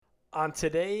On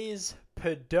today's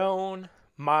Padone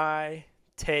My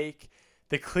Take,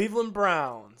 the Cleveland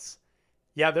Browns,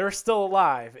 they're still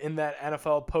alive in that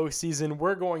NFL postseason.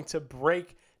 We're going to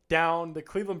break down the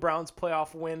Cleveland Browns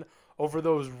playoff win over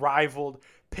those rivaled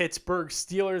Pittsburgh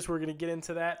Steelers. We're going to get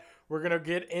into that. We're going to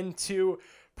get into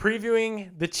previewing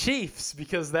the Chiefs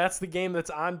because that's the game that's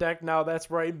on deck now. That's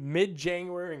right,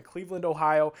 mid-January in Cleveland,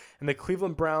 Ohio, and the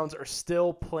Cleveland Browns are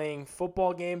still playing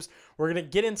football games. We're going to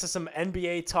get into some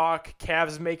NBA talk.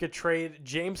 Cavs make a trade.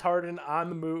 James Harden on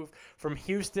the move from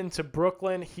Houston to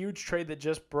Brooklyn. Huge trade that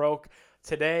just broke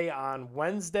today on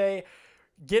Wednesday.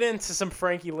 Get into some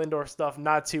Frankie Lindor stuff,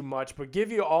 not too much, but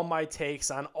give you all my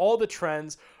takes on all the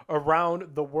trends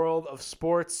around the world of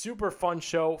sports. Super fun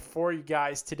show for you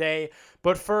guys today.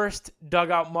 But first,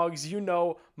 Dugout Mugs. You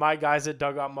know my guys at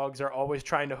Dugout Mugs are always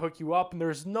trying to hook you up, and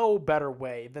there's no better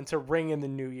way than to ring in the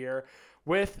new year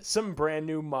with some brand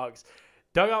new mugs.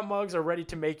 Dugout Mugs are ready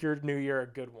to make your new year a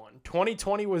good one.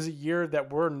 2020 was a year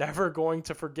that we're never going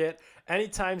to forget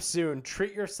anytime soon.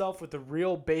 Treat yourself with a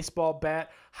real baseball bat,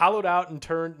 hollowed out and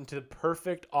turned into the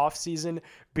perfect off-season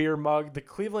beer mug. The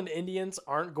Cleveland Indians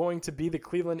aren't going to be the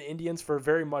Cleveland Indians for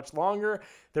very much longer.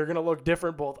 They're going to look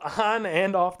different both on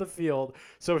and off the field.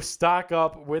 So stock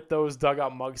up with those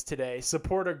Dugout Mugs today.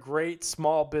 Support a great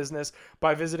small business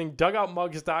by visiting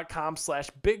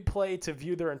dugoutmugs.com/bigplay to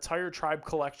view their entire tribe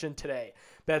collection today.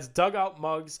 That's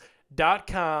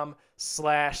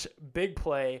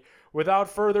dugoutmugs.com/bigplay. Without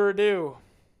further ado,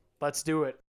 let's do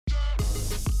it.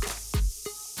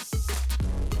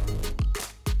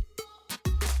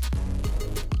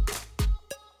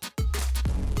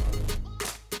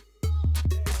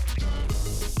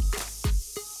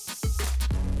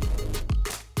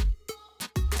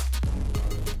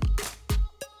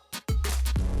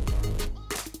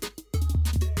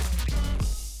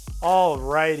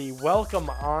 Alrighty, welcome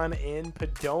on in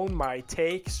Padone My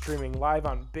Take, streaming live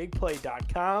on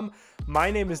bigplay.com. My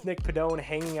name is Nick Padone,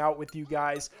 hanging out with you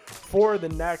guys for the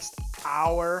next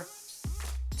hour.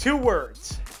 Two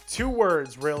words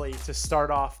really to start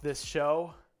off this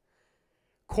show.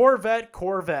 Corvette.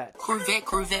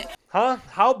 Huh?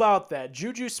 How about that?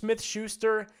 Juju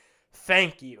Smith-Schuster,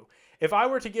 thank you. If I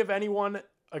were to give anyone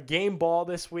a game ball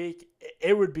this week,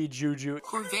 it would be Juju.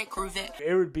 Corvette.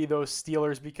 It would be those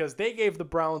Steelers because they gave the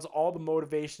Browns all the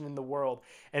motivation in the world.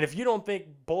 And if you don't think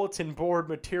bulletin board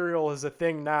material is a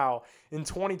thing now in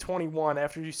 2021,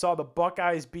 after you saw the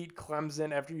Buckeyes beat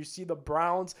Clemson, after you see the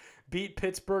Browns beat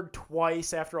Pittsburgh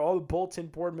twice, after all the bulletin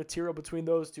board material between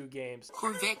those two games.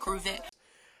 Corvette.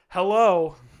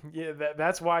 Hello. Yeah,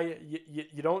 that's why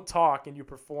you don't talk and you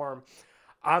perform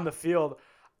on the field.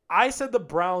 I said the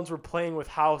Browns were playing with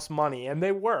house money, and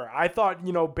they were. I thought,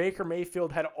 Baker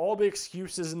Mayfield had all the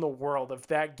excuses in the world if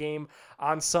that game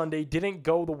on Sunday didn't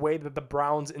go the way that the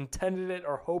Browns intended it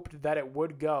or hoped that it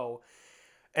would go.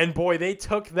 And boy, they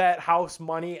took that house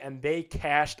money and they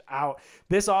cashed out.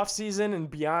 This offseason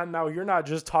and beyond now, you're not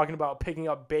just talking about picking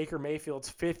up Baker Mayfield's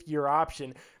fifth-year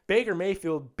option. Baker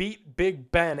Mayfield beat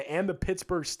Big Ben and the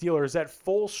Pittsburgh Steelers at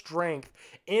full strength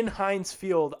in Heinz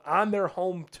Field on their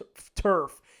home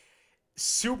turf.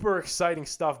 Super exciting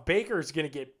stuff. Baker's going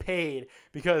to get paid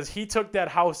because he took that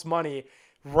house money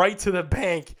right to the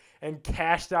bank and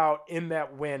cashed out in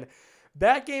that win.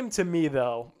 That game to me,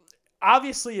 though,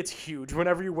 obviously it's huge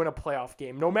whenever you win a playoff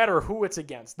game, no matter who it's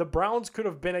against. The Browns could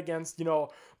have been against,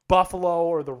 Buffalo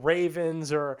or the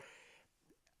Ravens or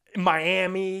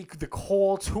Miami, the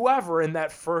Colts, whoever in that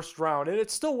first round. And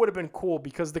it still would have been cool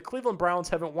because the Cleveland Browns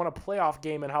haven't won a playoff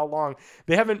game in how long?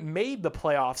 They haven't made the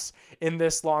playoffs in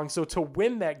this long. So to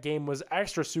win that game was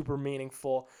extra super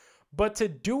meaningful. But to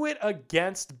do it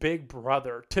against Big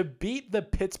Brother, to beat the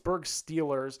Pittsburgh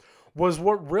Steelers was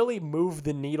what really moved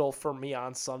the needle for me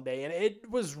on Sunday. And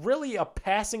it was really a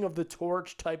passing of the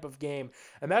torch type of game.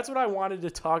 And that's what I wanted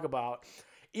to talk about.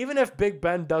 Even if Big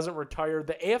Ben doesn't retire,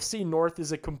 the AFC North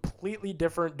is a completely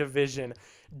different division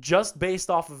just based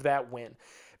off of that win.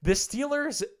 The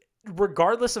Steelers,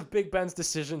 regardless of Big Ben's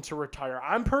decision to retire,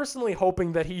 I'm personally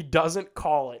hoping that he doesn't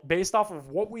call it based off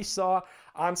of what we saw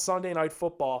on Sunday Night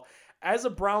Football. As a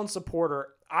Brown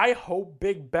supporter, I hope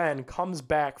Big Ben comes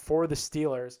back for the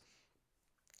Steelers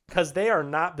because they are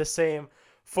not the same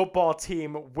football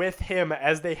team with him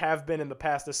as they have been in the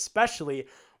past, especially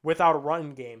without a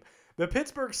run game. The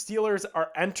Pittsburgh Steelers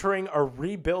are entering a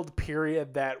rebuild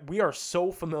period that we are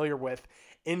so familiar with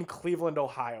in Cleveland,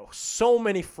 Ohio. So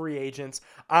many free agents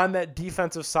on that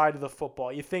defensive side of the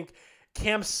football. You think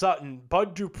Cam Sutton,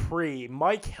 Bud Dupree,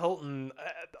 Mike Hilton,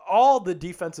 all the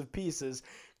defensive pieces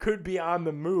could be on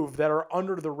the move that are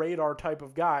under the radar type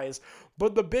of guys.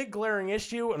 But the big glaring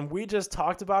issue, and we just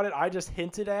talked about it, I just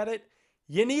hinted at it,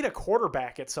 you need a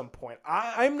quarterback at some point.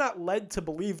 I'm not led to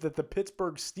believe that the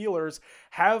Pittsburgh Steelers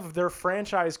have their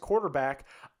franchise quarterback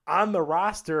on the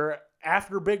roster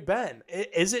after Big Ben.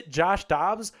 Is it Josh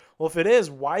Dobbs? Well, if it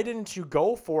is, why didn't you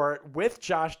go for it with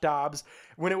Josh Dobbs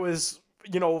when it was,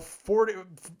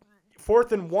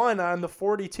 4th and 1 on the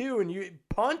 42 and you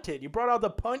punted? You brought out the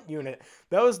punt unit.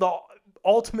 That was the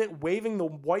ultimate waving the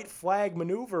white flag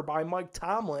maneuver by Mike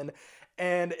Tomlin.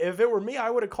 And if it were me,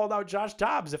 I would have called out Josh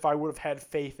Dobbs if I would have had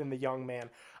faith in the young man.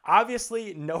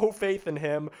 Obviously, no faith in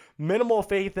him, minimal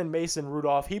faith in Mason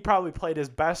Rudolph. He probably played his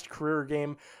best career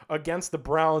game against the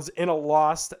Browns in a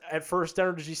loss at First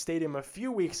Energy Stadium a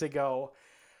few weeks ago.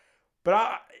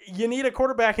 But you need a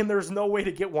quarterback, and there's no way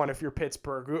to get one if you're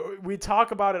Pittsburgh. We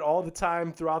talk about it all the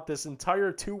time throughout this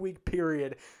entire 2-week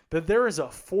period that there is a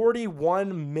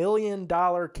 $41 million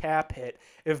cap hit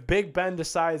if Big Ben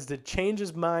decides to change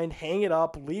his mind, hang it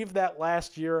up, leave that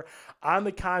last year on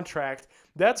the contract.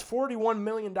 That's $41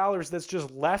 million that's just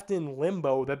left in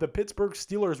limbo that the Pittsburgh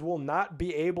Steelers will not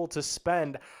be able to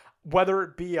spend, whether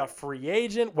it be a free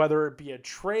agent, whether it be a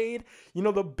trade.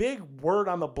 The big word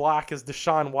on the block is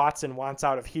Deshaun Watson wants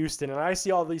out of Houston. And I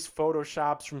see all these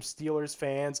photoshops from Steelers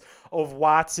fans of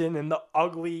Watson in the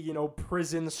ugly,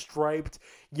 prison striped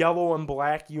yellow and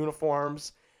black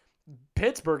uniforms.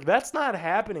 Pittsburgh, that's not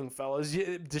happening, fellas.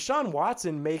 Deshaun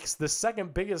Watson makes the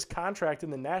second biggest contract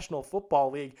in the National Football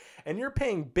League, and you're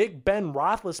paying Big Ben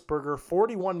Roethlisberger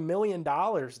 $41 million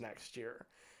next year.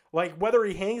 Like, whether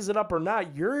he hangs it up or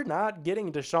not, you're not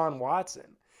getting Deshaun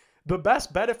Watson. The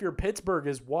best bet if you're Pittsburgh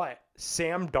is what?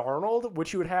 Sam Darnold,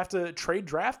 which you would have to trade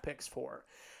draft picks for.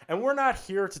 And we're not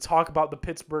here to talk about the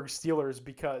Pittsburgh Steelers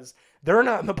because they're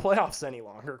not in the playoffs any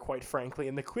longer, quite frankly,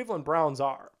 and the Cleveland Browns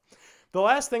are. The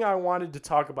last thing I wanted to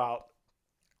talk about,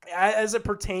 as it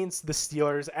pertains to the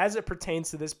Steelers, as it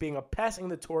pertains to this being a passing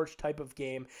the torch type of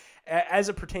game, as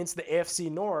it pertains to the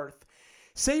AFC North,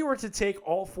 say you were to take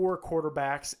all 4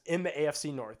 quarterbacks in the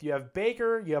AFC North. You have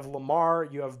Baker, you have Lamar,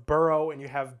 you have Burrow, and you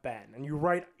have Ben. And you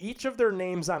write each of their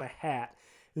names on a hat,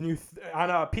 and on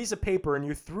a piece of paper, and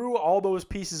you threw all those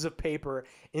pieces of paper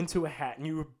into a hat, and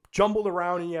you jumbled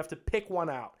around, and you have to pick one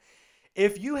out.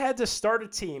 If you had to start a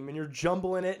team and you're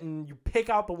jumbling it and you pick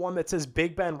out the one that says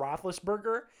Big Ben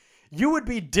Roethlisberger, you would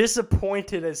be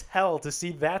disappointed as hell to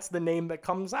see that's the name that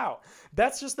comes out.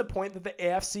 That's just the point that the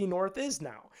AFC North is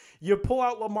now. You pull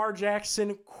out Lamar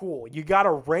Jackson, cool. You got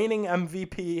a reigning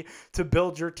MVP to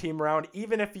build your team around.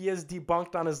 Even if he is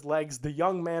debunked on his legs, the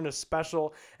young man is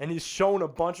special, and he's shown a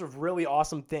bunch of really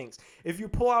awesome things. If you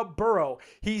pull out Burrow,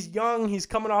 he's young, he's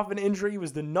coming off an injury, he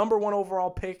was the number 1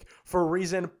 overall pick for a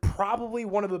reason, probably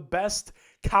one of the best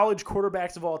college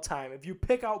quarterbacks of all time. If you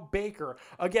pick out Baker,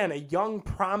 again, a young,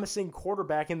 promising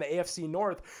quarterback in the AFC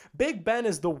North, Big Ben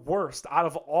is the worst out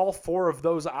of all 4 of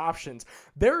those options.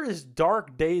 There is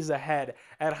dark days ahead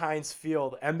at Heinz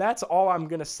Field, and that's all I'm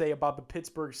going to say about the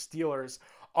Pittsburgh Steelers,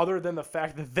 other than the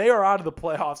fact that they are out of the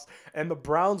playoffs and the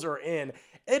Browns are in.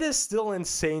 It is still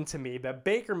insane to me that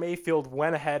Baker Mayfield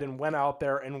went ahead and went out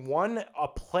there and won a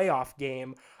playoff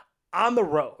game on the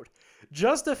road.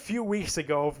 Just a few weeks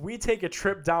ago, if we take a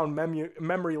trip down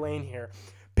memory lane here,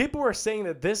 people were saying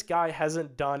that this guy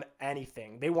hasn't done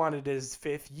anything. They wanted his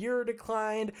 5th year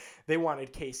declined. They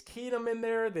wanted Case Keenum in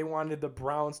there. They wanted the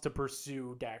Browns to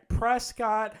pursue Dak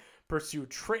Prescott, pursue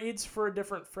trades for a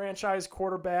different franchise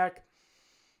quarterback.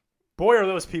 Boy, are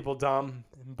those people dumb.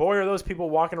 Boy, are those people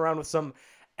walking around with some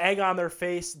egg on their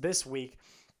face this week,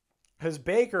 because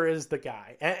Baker is the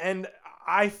guy. And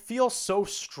I feel so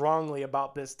strongly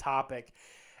about this topic,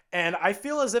 and I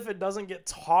feel as if it doesn't get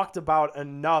talked about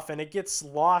enough, and it gets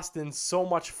lost in so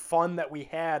much fun that we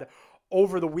had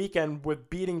over the weekend with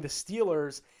beating the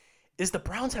Steelers, is the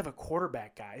Browns have a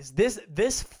quarterback, guys.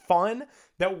 This fun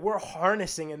that we're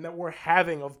harnessing and that we're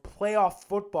having of playoff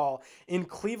football in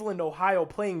Cleveland, Ohio,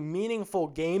 playing meaningful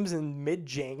games in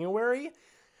mid-January,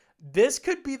 this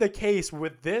could be the case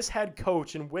with this head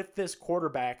coach and with this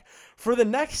quarterback for the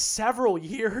next several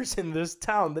years in this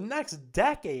town, the next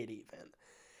decade even.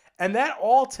 And that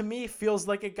all to me feels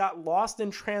like it got lost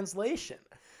in translation.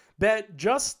 That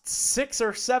just 6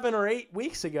 or 7 or 8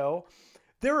 weeks ago,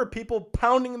 there were people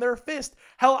pounding their fist.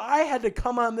 Hell, I had to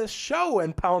come on this show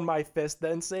and pound my fist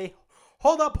and say,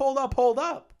 hold up, hold up, hold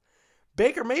up.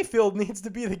 Baker Mayfield needs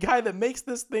to be the guy that makes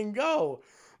this thing go.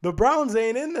 The Browns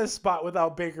ain't in this spot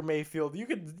without Baker Mayfield. You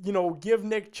could, give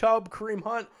Nick Chubb, Kareem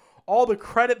Hunt, all the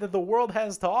credit that the world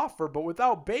has to offer, but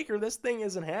without Baker, this thing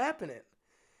isn't happening.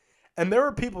 And there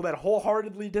were people that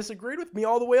wholeheartedly disagreed with me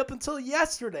all the way up until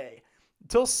yesterday.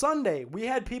 till Sunday. We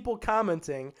had people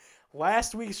commenting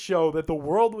last week's show that the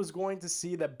world was going to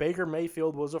see that Baker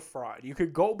Mayfield was a fraud. You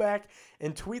could go back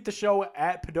and tweet the show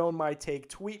at Padone My Take,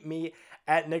 tweet me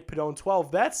at Nick Padone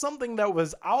 12. That's something that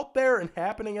was out there and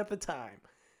happening at the time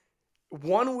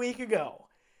 1 week ago.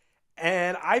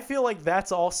 And I feel like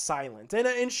that's all silent.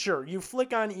 And sure, you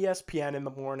flick on ESPN in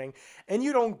the morning and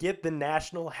you don't get the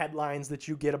national headlines that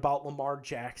you get about Lamar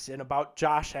Jackson, about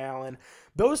Josh Allen.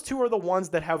 Those two are the ones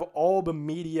that have all the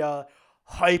media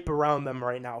hype around them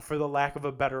right now, for the lack of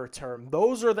a better term.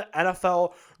 Those are the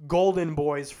NFL golden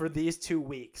boys for these 2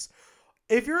 weeks.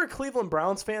 If you're a Cleveland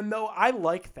Browns fan, though, I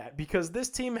like that because this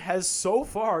team has so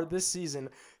far this season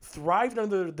thrived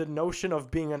under the notion of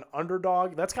being an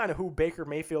underdog. That's kind of who Baker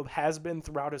Mayfield has been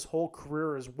throughout his whole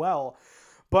career as well.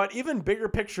 But even bigger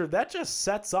picture, that just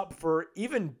sets up for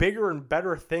even bigger and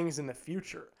better things in the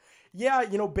future. Yeah,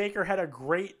 Baker had a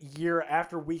great year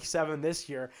after week 7 this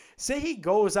year. Say he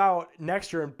goes out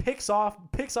next year and picks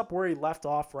up where he left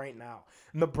off right now.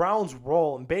 And the Browns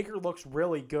roll and Baker looks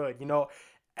really good.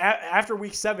 After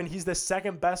week 7, he's the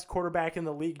second best quarterback in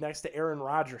the league next to Aaron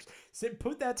Rodgers. So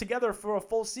put that together for a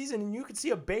full season, and you could see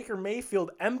a Baker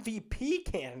Mayfield MVP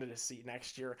candidacy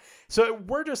next year. So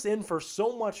we're just in for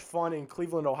so much fun in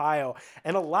Cleveland, Ohio,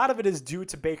 and a lot of it is due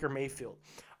to Baker Mayfield.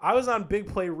 I was on Big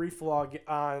Play Reflog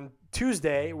on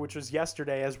Tuesday, which was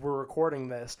yesterday as we're recording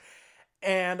this,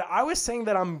 and I was saying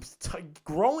that I'm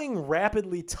growing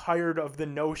rapidly tired of the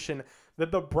notion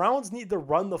that the Browns need to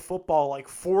run the football like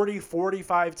 40,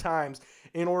 45 times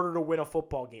in order to win a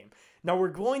football game. Now, we're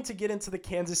going to get into the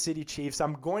Kansas City Chiefs.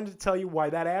 I'm going to tell you why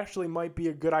that actually might be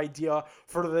a good idea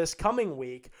for this coming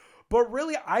week. But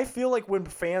really, I feel like when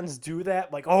fans do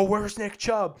that, like, oh, where's Nick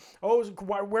Chubb? Oh,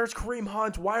 where's Kareem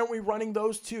Hunt? Why aren't we running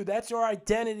those two? That's our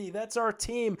identity. That's our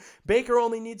team. Baker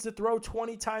only needs to throw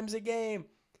 20 times a game.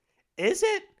 Is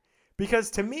it? Because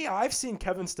to me, I've seen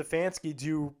Kevin Stefanski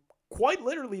do quite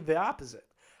literally the opposite.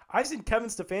 I've seen Kevin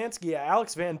Stefanski,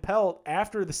 Alex Van Pelt,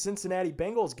 after the Cincinnati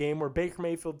Bengals game where Baker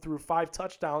Mayfield threw 5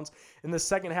 touchdowns in the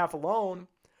second half alone.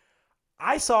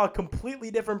 I saw a completely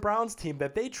different Browns team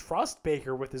that they trust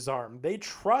Baker with his arm. They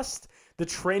trust the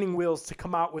training wheels to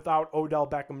come out without Odell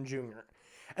Beckham Jr.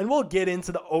 And we'll get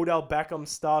into the Odell Beckham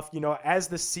stuff, as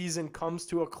the season comes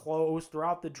to a close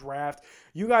throughout the draft.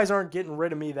 You guys aren't getting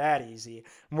rid of me that easy.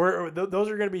 Those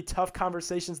are going to be tough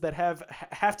conversations that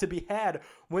have to be had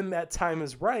when that time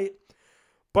is right.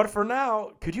 But for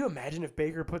now, could you imagine if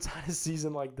Baker puts on a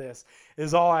season like this,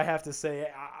 is all I have to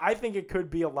say. I think it could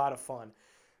be a lot of fun.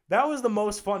 That was the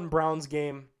most fun Browns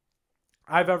game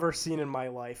I've ever seen in my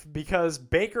life because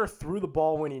Baker threw the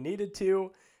ball when he needed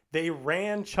to. They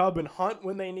ran Chubb and Hunt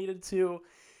when they needed to.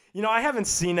 I haven't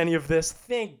seen any of this,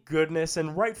 thank goodness,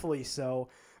 and rightfully so.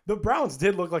 The Browns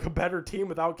did look like a better team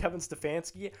without Kevin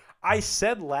Stefanski. I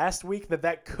said last week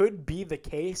that could be the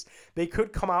case. They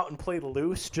could come out and play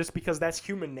loose just because that's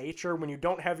human nature. When you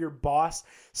don't have your boss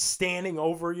standing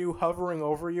over you, hovering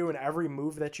over you in every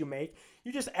move that you make,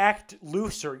 you just act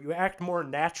looser. You act more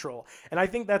natural. And I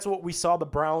think that's what we saw the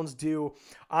Browns do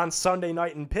on Sunday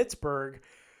night in Pittsburgh.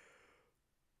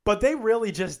 But they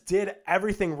really just did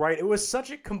everything right. It was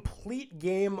such a complete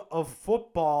game of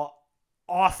football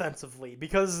offensively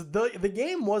because the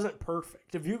game wasn't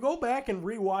perfect. If you go back and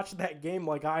rewatch that game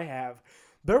like I have,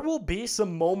 there will be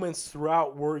some moments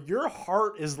throughout where your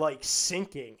heart is like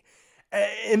sinking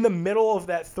in the middle of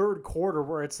that third quarter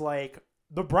where it's like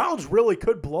the Browns really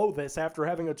could blow this after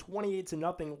having a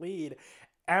 28-0 lead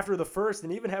after the first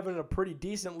and even having a pretty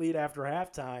decent lead after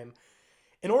halftime.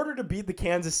 In order to beat the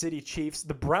Kansas City Chiefs,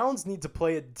 the Browns need to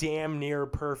play a damn near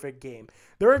perfect game.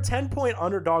 They're a 10-point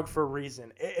underdog for a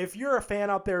reason. If you're a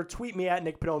fan out there, tweet me at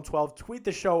Nick Padone 12. Tweet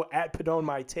the show at Padone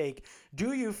My Take.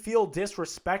 Do you feel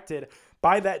disrespected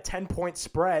by that 10-point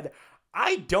spread?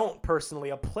 I don't personally.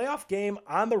 A playoff game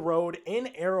on the road in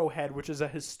Arrowhead, which is a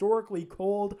historically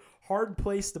cold, hard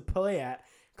place to play at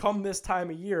come this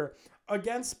time of year,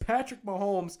 against Patrick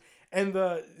Mahomes and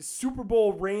the Super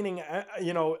Bowl reigning,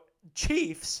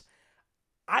 Chiefs,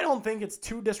 I don't think it's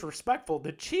too disrespectful.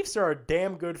 The Chiefs are a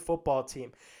damn good football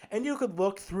team. And you could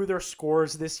look through their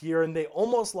scores this year, and they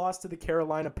almost lost to the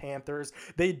Carolina Panthers.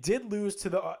 They did lose to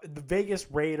the Vegas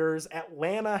Raiders.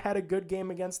 Atlanta had a good game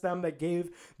against them that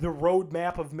gave the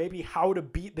roadmap of maybe how to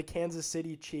beat the Kansas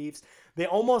City Chiefs. They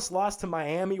almost lost to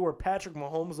Miami, where Patrick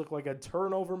Mahomes looked like a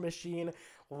turnover machine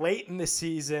late in the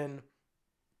season.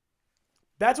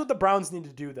 That's what the Browns need to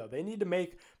do, though. They need to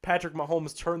make Patrick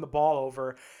Mahomes turn the ball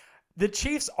over. The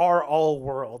Chiefs are all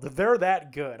world. They're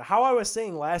that good. How I was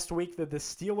saying last week that the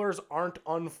Steelers aren't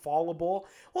unfallable,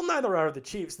 well, neither are the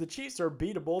Chiefs. The Chiefs are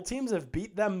beatable. Teams have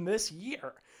beat them this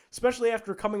year, especially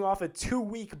after coming off a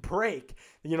 2-week break.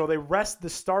 They rest the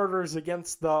starters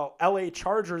against the LA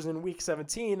Chargers in Week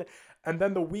 17, and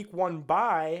then the Week 1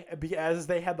 bye, as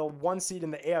they had the 1 seed in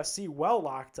the AFC well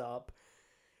locked up.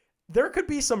 There could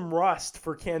be some rust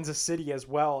for Kansas City as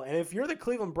well, and if you're the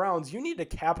Cleveland Browns, you need to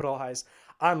capitalize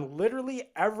on literally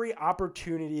every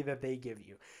opportunity that they give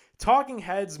you. Talking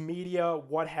heads, media,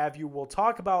 what have you, will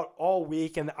talk about all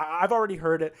week, and I've already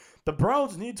heard it. The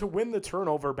Browns need to win the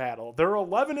turnover battle. They're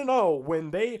 11-0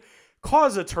 when they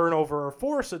cause a turnover or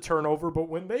force a turnover, but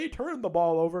when they turn the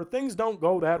ball over, things don't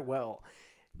go that well.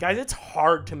 Guys, it's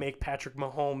hard to make Patrick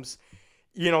Mahomes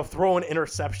throw an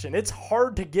interception. It's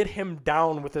hard to get him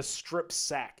down with a strip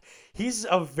sack. He's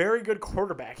a very good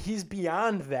quarterback. He's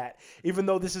beyond that, even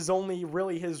though this is only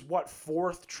really his,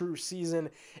 fourth true season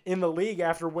in the league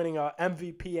after winning a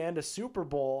MVP and a Super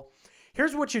Bowl.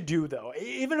 Here's what you do, though.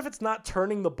 Even if it's not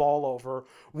turning the ball over,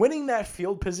 winning that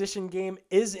field position game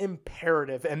is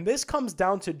imperative. And this comes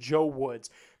down to Joe Woods.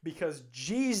 Because,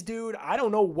 geez, dude, I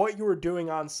don't know what you were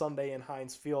doing on Sunday in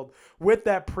Heinz Field with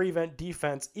that prevent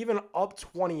defense, even up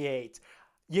 28.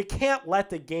 You can't let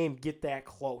the game get that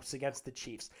close against the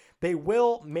Chiefs. They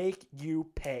will make you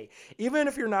pay. Even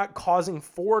if you're not causing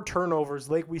 4 turnovers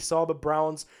like we saw the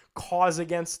Browns cause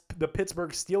against the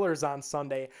Pittsburgh Steelers on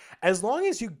Sunday, as long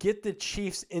as you get the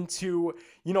Chiefs into,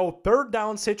 third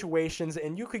down situations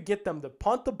and you could get them to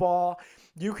punt the ball,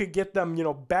 you could get them,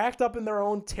 backed up in their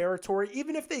own territory,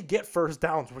 even if they get first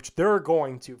downs, which they're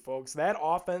going to, folks. That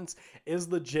offense is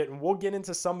legit, and we'll get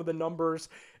into some of the numbers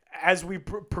as we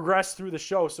progress through the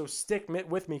show, so stick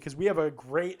with me because we have a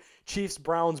great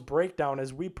Chiefs-Browns breakdown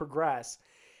as we progress.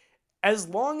 As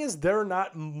long as they're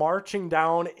not marching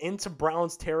down into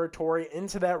Browns territory,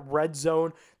 into that red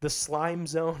zone, the slime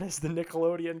zone, as the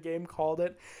Nickelodeon game called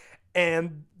it,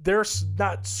 and they're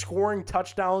not scoring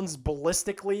touchdowns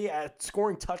ballistically,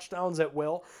 scoring touchdowns at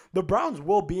will, the Browns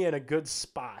will be in a good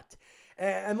spot.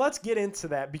 And let's get into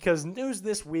that because news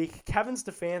this week, Kevin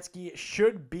Stefanski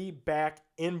should be back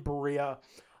in Berea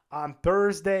on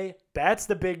Thursday. That's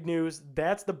the big news.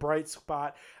 That's the bright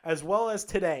spot. As well as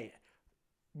today,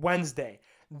 Wednesday,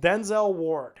 Denzel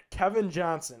Ward, Kevin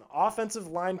Johnson, offensive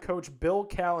line coach Bill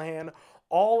Callahan,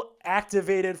 all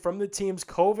activated from the team's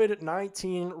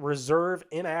COVID-19 reserve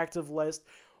inactive list.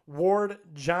 Ward,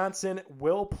 Johnson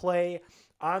will play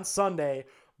on Sunday,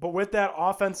 but with that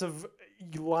offensive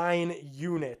line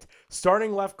unit,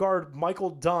 starting left guard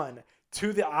Michael Dunn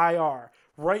to the IR.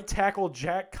 Right tackle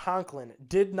Jack Conklin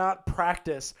did not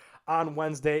practice on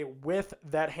Wednesday with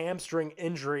that hamstring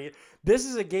injury. This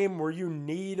is a game where you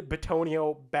need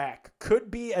Bitonio back. Could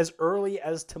be as early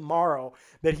as tomorrow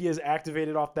that he is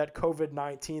activated off that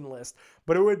COVID-19 list.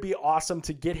 But it would be awesome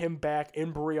to get him back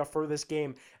in Berea for this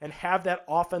game and have that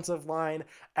offensive line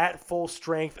at full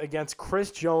strength against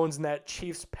Chris Jones and that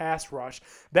Chiefs pass rush.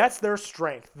 That's their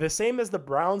strength. The same as the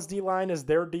Browns D-line is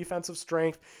their defensive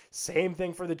strength. Same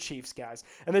thing for the Chiefs, guys.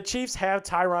 And the Chiefs have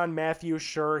Tyrann Mathieu,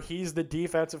 sure. He's the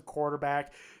defensive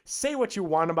quarterback. Say what you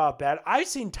want about that. I've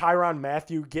seen Tyrann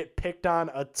Mathieu get picked on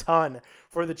a ton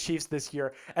for the Chiefs this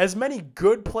year. As many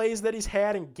good plays that he's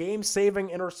had and game-saving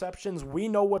interceptions, we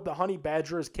know what the Honey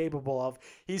Badger is capable of.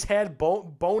 He's had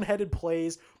boneheaded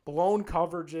plays, blown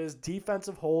coverages,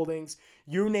 defensive holdings,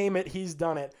 you name it, he's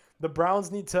done it. The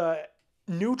Browns need to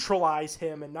neutralize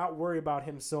him and not worry about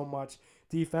him so much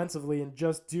defensively and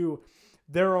just do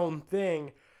their own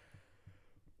thing.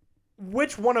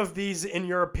 Which one of these, in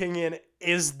your opinion,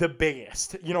 is the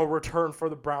biggest, return for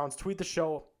the Browns? Tweet the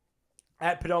show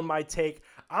at Padone My Take.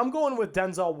 I'm going with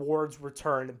Denzel Ward's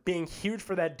return being huge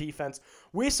for that defense.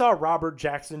 We saw Robert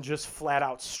Jackson just flat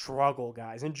out struggle,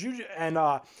 guys. And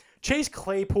Chase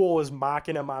Claypool was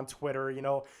mocking him on Twitter,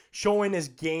 showing his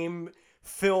game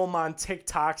film on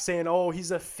TikTok saying, oh,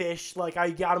 he's a fish. Like, I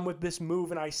got him with this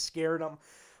move and I scared him.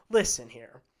 Listen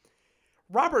here.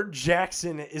 Robert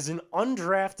Jackson is an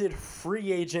undrafted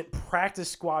free agent practice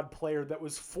squad player that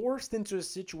was forced into a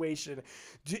situation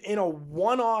in a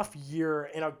one-off year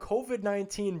in a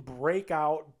COVID-19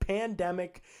 breakout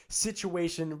pandemic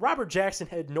situation. Robert Jackson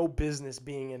had no business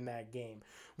being in that game.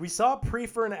 We saw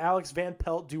Prefer and Alex Van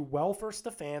Pelt do well for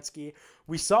Stefanski.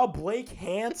 We saw Blake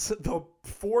Hance, the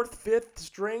 4th, 5th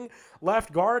string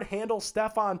left guard, handle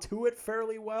Stephon Tuitt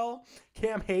fairly well.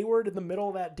 Cam Hayward in the middle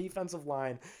of that defensive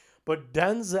line. But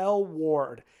Denzel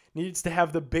Ward needs to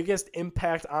have the biggest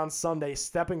impact on Sunday,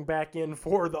 stepping back in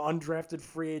for the undrafted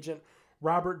free agent,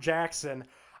 Robert Jackson.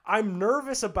 I'm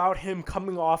nervous about him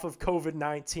coming off of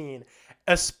COVID-19.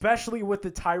 especially with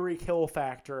the Tyreek Hill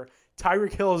factor.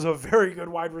 Tyreek Hill is a very good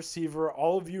wide receiver.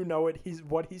 All of you know it.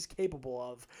 What he's capable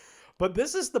of. But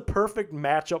this is the perfect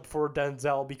matchup for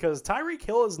Denzel because Tyreek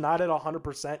Hill is not at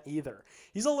 100% either.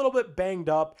 He's a little bit banged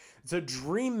up. It's a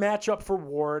dream matchup for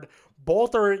Ward.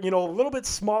 Both are, a little bit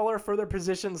smaller for their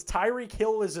positions. Tyreek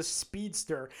Hill is a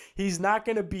speedster. He's not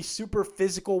going to be super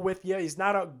physical with you. He's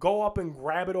not a go up and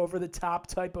grab it over the top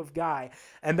type of guy.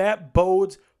 And that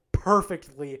bodes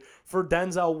perfectly for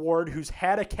Denzel Ward, who's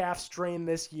had a calf strain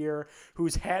this year,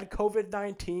 who's had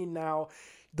COVID-19 now.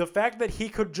 The fact that he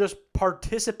could just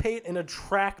participate in a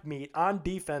track meet on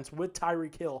defense with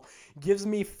Tyreek Hill gives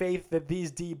me faith that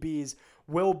these DBs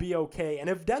will be okay. And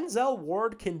if Denzel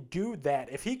Ward can do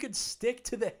that, if he could stick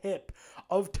to the hip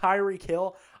of Tyreek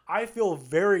Hill, I feel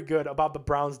very good about the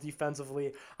Browns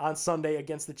defensively on Sunday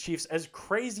against the Chiefs, as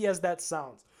crazy as that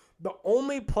sounds. The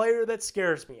only player that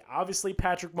scares me, obviously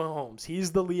Patrick Mahomes.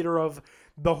 He's the leader of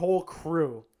the whole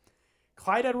crew.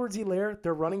 Clyde Edwards-Helaire,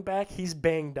 their running back, he's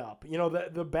banged up.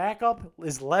 The backup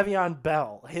is Le'Veon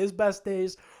Bell. His best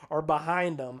days are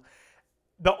behind him.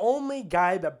 The only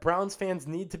guy that Browns fans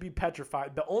need to be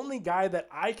petrified, the only guy that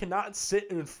I cannot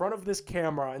sit in front of this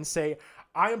camera and say,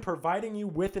 I am providing you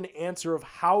with an answer of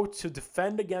how to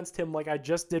defend against him like I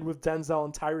just did with Denzel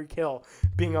and Tyreek Hill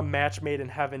being a match made in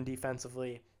heaven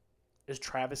defensively, is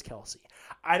Travis Kelce.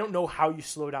 I don't know how you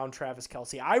slow down Travis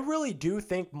Kelce. I really do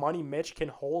think Money Mitch can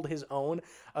hold his own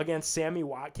against Sammy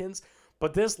Watkins,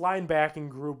 but this linebacking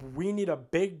group, we need a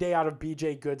big day out of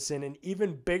B.J. Goodson, an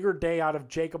even bigger day out of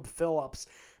Jacob Phillips,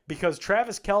 because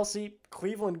Travis Kelce,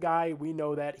 Cleveland guy, we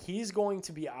know that he's going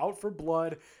to be out for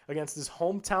blood against his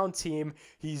hometown team.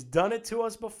 He's done it to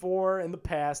us before in the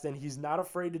past, and he's not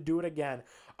afraid to do it again.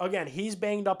 Again, he's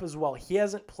banged up as well. He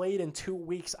hasn't played in 2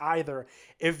 weeks either.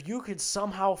 If you could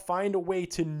somehow find a way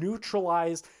to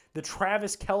neutralize the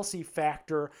Travis Kelce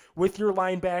factor with your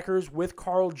linebackers, with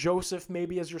Carl Joseph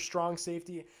maybe as your strong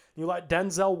safety, you let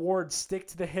Denzel Ward stick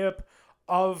to the hip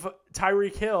of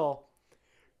Tyreek Hill,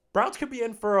 Browns could be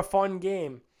in for a fun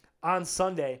game on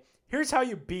Sunday. Here's how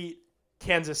you beat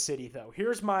Kansas City, though.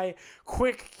 Here's my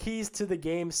quick keys to the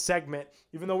game segment.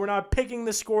 Even though we're not picking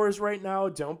the scores right now,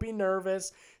 don't be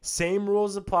nervous. Same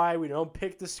rules apply. We don't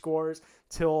pick the scores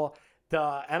till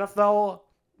the NFL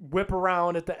whip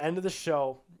around at the end of the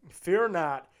show. Fear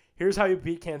not. Here's how you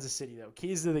beat Kansas City, though.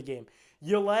 Keys to the game.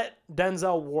 You let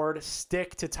Denzel Ward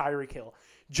stick to Tyreek Hill.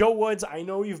 Joe Woods, I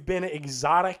know you've been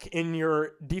exotic in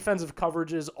your defensive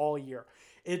coverages all year.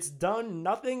 It's done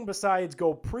nothing besides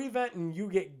go prevent and you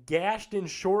get gashed in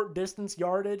short distance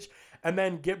yardage and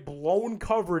then get blown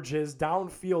coverages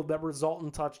downfield that result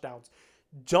in touchdowns.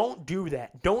 Don't do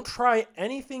that. Don't try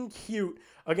anything cute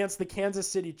against the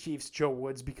Kansas City Chiefs, Joe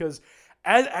Woods, because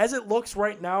as it looks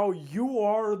right now, you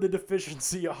are the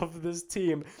deficiency of this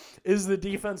team, is the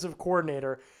defensive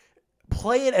coordinator.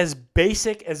 Play it as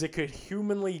basic as it could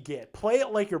humanly get. Play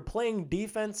it like you're playing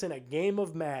defense in a game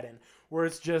of Madden, where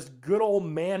it's just good old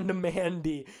man-to-man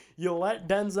D. You let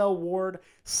Denzel Ward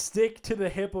stick to the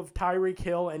hip of Tyreek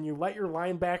Hill, and you let your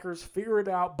linebackers figure it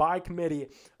out by committee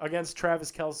against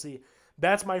Travis Kelce.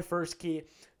 That's my first key.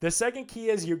 The second key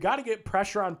is you got to get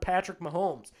pressure on Patrick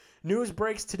Mahomes. News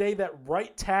breaks today that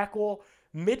right tackle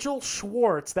Mitchell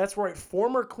Schwartz, that's right,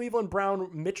 former Cleveland Brown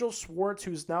Mitchell Schwartz,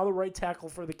 who's now the right tackle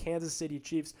for the Kansas City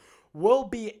Chiefs, will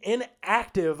be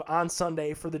inactive on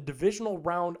Sunday for the divisional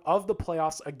round of the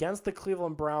playoffs against the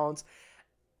Cleveland Browns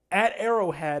at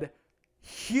Arrowhead.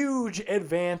 Huge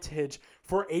advantage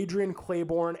for Adrian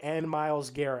Claiborne and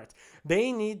Myles Garrett.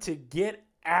 They need to get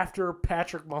after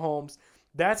Patrick Mahomes.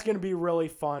 That's going to be really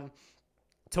fun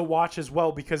to watch as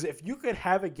well, because if you could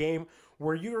have a game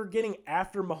where you're getting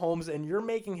after Mahomes and you're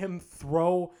making him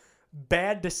throw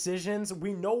bad decisions,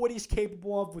 we know what he's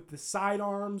capable of with the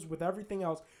sidearms, with everything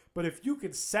else. But if you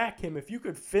could sack him, if you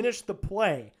could finish the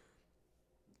play,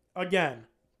 again,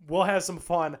 we'll have some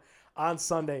fun on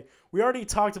Sunday. We already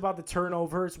talked about the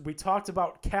turnovers. We talked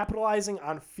about capitalizing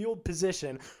on field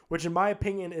position, which in my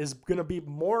opinion is going to be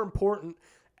more important.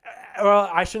 Well,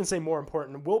 I shouldn't say more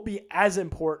important. Will be as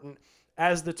important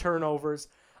as the turnovers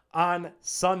on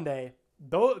Sunday.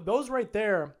 Those right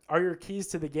there are your keys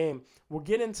to the game. We'll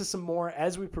get into some more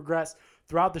as we progress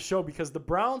throughout the show, because the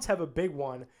Browns have a big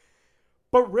one.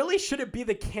 But really, should it be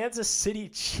the Kansas City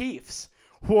Chiefs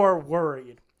who are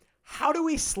worried? How do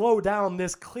we slow down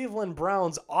this Cleveland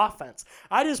Browns offense?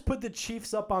 I just put the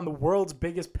Chiefs up on the world's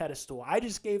biggest pedestal. I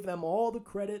just gave them all the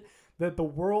credit that the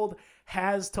world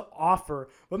has to offer.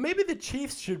 But maybe the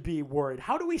Chiefs should be worried.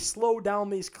 How do we slow down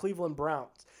these Cleveland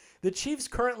Browns? The Chiefs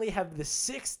currently have the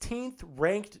 16th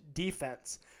ranked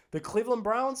defense. The Cleveland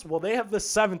Browns, well, they have the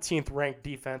 17th ranked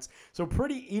defense, so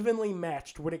pretty evenly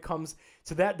matched when it comes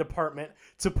to that department.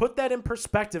 To put that in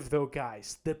perspective, though,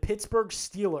 guys, the Pittsburgh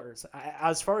Steelers,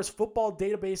 as far as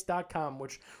footballdatabase.com,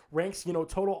 which ranks,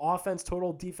 total offense,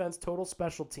 total defense, total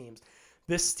special teams,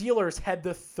 the Steelers had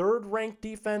the 3rd ranked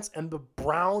defense, and the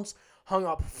Browns hung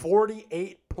up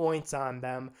 48 points on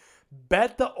them.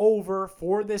 Bet the over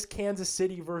for this Kansas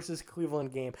City versus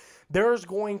Cleveland game. There's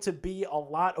going to be a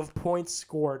lot of points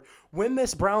scored. When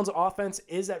this Browns offense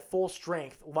is at full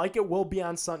strength, like it will be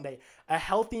on Sunday, a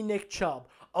healthy Nick Chubb,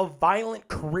 a violent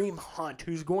Kareem Hunt,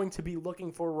 who's going to be looking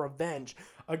for revenge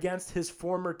against his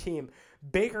former team.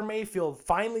 Baker Mayfield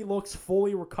finally looks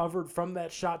fully recovered from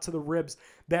that shot to the ribs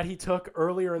that he took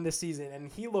earlier in the season,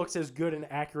 and he looks as good and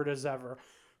accurate as ever.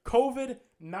 COVID,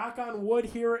 knock on wood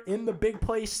here in the Big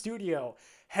Play studio,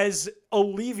 has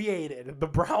alleviated the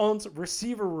Browns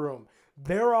receiver room.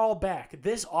 They're all back.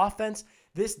 This offense,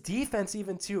 this defense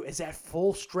even too, is at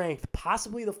full strength,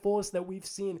 possibly the fullest that we've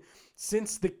seen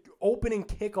since the opening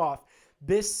kickoff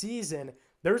this season.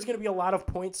 There's going to be a lot of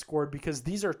points scored because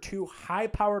these are two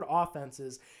high-powered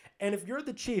offenses. And if you're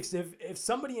the Chiefs, if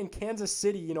somebody in Kansas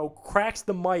City, cracks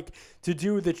the mic to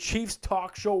do the Chiefs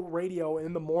talk show radio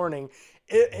in the morning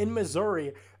in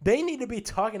Missouri, they need to be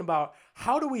talking about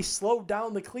how do we slow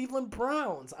down the Cleveland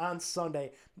Browns on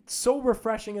Sunday. So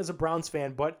refreshing as a Browns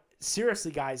fan, but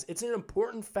seriously, guys, it's an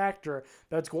important factor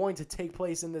that's going to take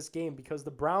place in this game because the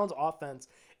Browns offense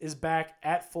is back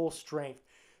at full strength.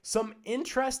 Some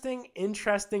interesting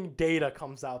data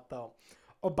comes out, though,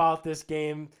 about this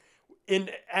game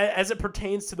as it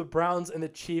pertains to the Browns and the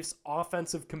Chiefs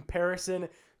offensive comparison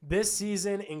this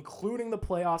season, including the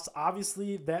playoffs.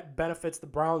 Obviously, that benefits the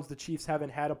Browns. The Chiefs haven't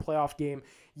had a playoff game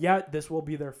yet. This will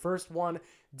be their first one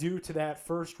due to that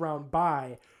first-round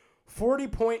bye.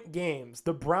 40-point games.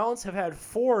 The Browns have had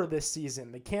 4 this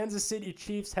season. The Kansas City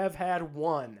Chiefs have had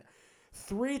 1.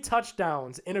 3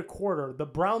 touchdowns in a quarter. The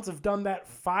Browns have done that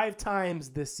 5 times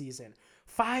this season.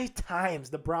 5 times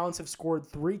the Browns have scored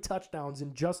 3 touchdowns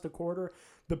in just a quarter.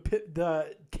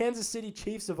 The Kansas City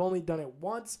Chiefs have only done it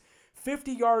once.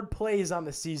 50-yard plays on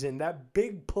the season. That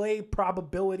big play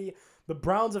probability. The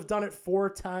Browns have done it 4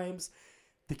 times.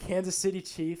 The Kansas City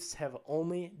Chiefs have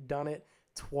only done it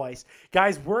twice.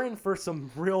 Guys, we're in for some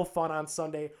real fun on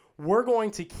Sunday. We're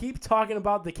going to keep talking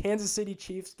about the Kansas City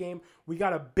Chiefs game. We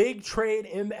got a big trade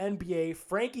in the NBA.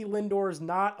 Frankie Lindor is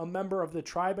not a member of the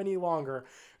tribe any longer.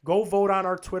 Go vote on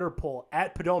our Twitter poll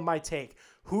at Padone My Take.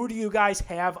 Who do you guys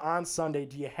have on Sunday?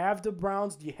 Do you have the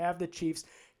Browns? Do you have the Chiefs?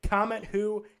 Comment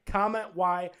who, comment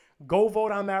why. Go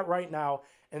vote on that right now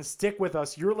and stick with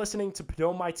us. You're listening to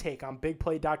Padone My Take on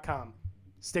BigPlay.com.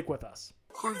 Stick with us.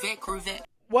 Prove it.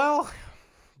 Well,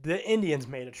 the Indians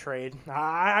made a trade.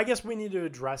 I guess we need to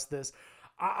address this.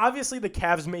 Obviously, the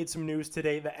Cavs made some news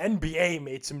today. The NBA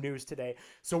made some news today.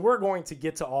 So we're going to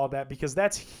get to all that because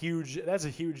that's huge. That's a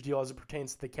huge deal as it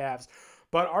pertains to the Cavs.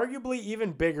 But arguably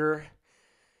even bigger,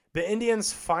 the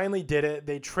Indians finally did it.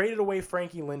 They traded away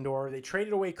Frankie Lindor. They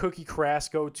traded away Cookie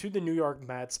Carrasco to the New York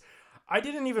Mets. I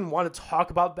didn't even want to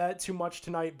talk about that too much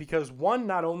tonight because, one,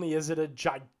 not only is it a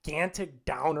gigantic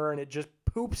downer and it just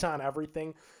poops on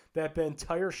everything that the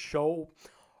entire show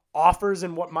offers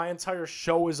and what my entire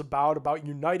show is about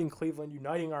uniting Cleveland,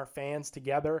 uniting our fans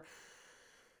together.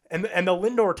 And the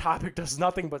Lindor topic does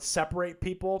nothing but separate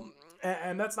people,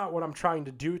 and that's not what I'm trying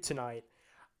to do tonight.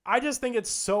 I just think it's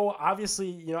so,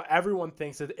 obviously, everyone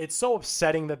thinks that it's so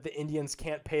upsetting that the Indians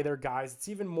can't pay their guys. It's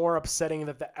even more upsetting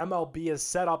that the MLB is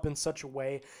set up in such a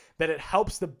way that it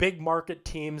helps the big market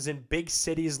teams in big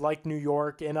cities like New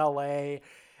York and LA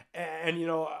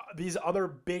and, these other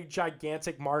big,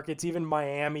 gigantic markets. Even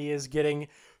Miami is getting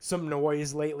some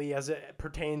noise lately as it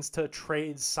pertains to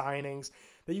trade signings,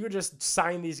 that you could just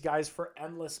sign these guys for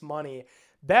endless money.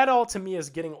 That all to me is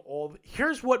getting old.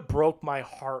 Here's what broke my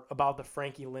heart about the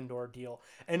Frankie Lindor deal.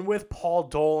 And with Paul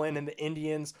Dolan and the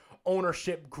Indians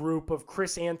ownership group of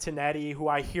Chris Antonetti, who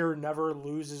I hear never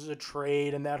loses a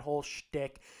trade, and that whole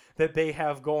shtick that they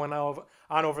have going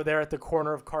on over there at the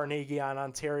corner of Carnegie on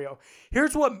Ontario.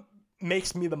 Here's what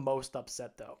makes me the most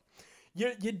upset, though.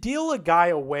 You deal a guy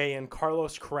away in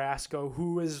Carlos Carrasco,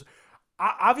 who is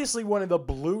obviously one of the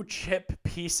blue chip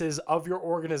pieces of your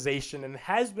organization and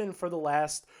has been for the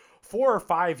last 4 or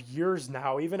 5 years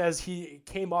now, even as he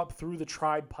came up through the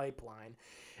Tribe pipeline.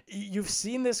 You've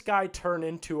seen this guy turn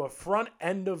into a front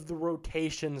end of the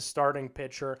rotation starting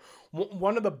pitcher,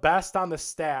 one of the best on the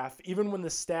staff, even when the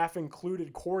staff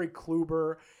included Corey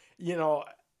Kluber,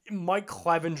 Mike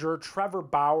Clevenger, Trevor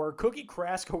Bauer. Cookie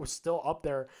Carrasco was still up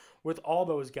there with all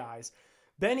those guys.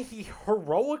 Then he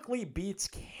heroically beats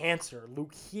cancer,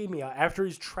 leukemia, after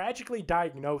he's tragically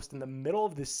diagnosed in the middle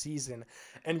of the season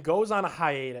and goes on a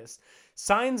hiatus.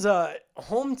 Signs a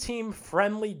home team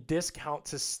friendly discount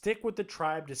to stick with the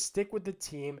tribe, to stick with the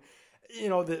team,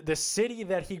 the city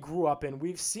that he grew up in.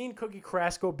 We've seen Cookie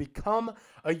Carrasco become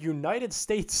a United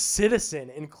States citizen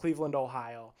in Cleveland,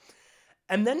 Ohio.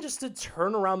 And then just to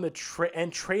turn around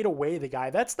and trade away the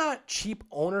guy, that's not cheap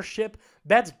ownership.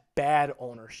 That's bad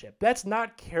ownership. That's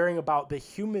not caring about the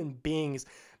human beings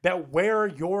that wear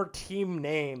your team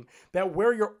name, that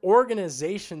wear your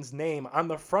organization's name on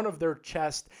the front of their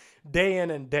chest day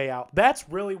in and day out. That's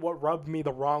really what rubbed me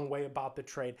the wrong way about the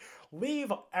trade.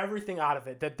 Leave everything out of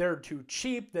it, that they're too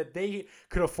cheap, that they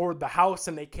could afford the house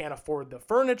and they can't afford the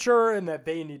furniture, and that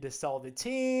they need to sell the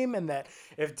team, and that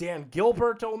if Dan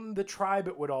Gilbert owned the tribe,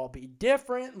 it would all be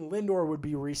different, and Lindor would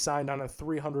be re-signed on a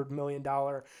 $300 million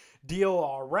deal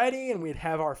already, and we'd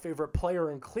have our favorite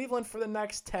player in Cleveland for the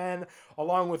next 10,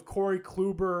 along with Corey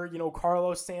Kluber,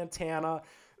 Carlos Santana.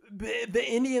 The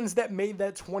Indians that made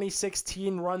that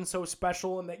 2016 run so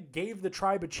special and that gave the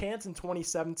tribe a chance in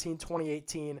 2017,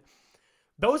 2018,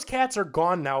 those cats are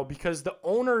gone now because the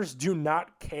owners do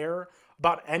not care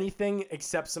about anything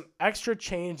except some extra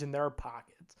change in their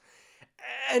pockets.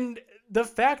 And the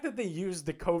fact that they used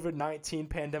the COVID-19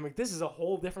 pandemic, this is a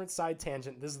whole different side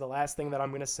tangent. This is the last thing that I'm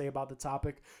going to say about the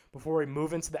topic before we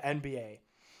move into the NBA,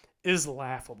 is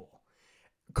laughable.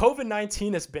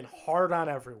 COVID-19 has been hard on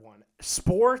everyone.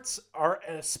 Sports are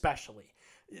especially.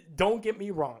 Don't get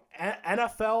me wrong.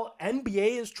 NFL,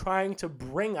 NBA is trying to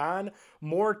bring on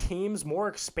more teams, more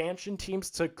expansion teams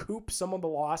to coop some of the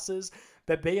losses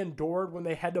that they endured when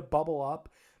they had to bubble up.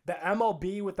 The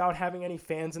MLB, without having any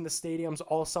fans in the stadiums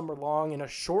all summer long in a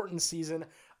shortened season,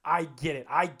 I get it.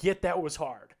 I get that was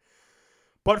hard.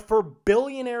 But for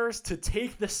billionaires to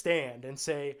take the stand and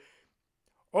say,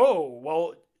 oh,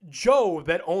 well, Joe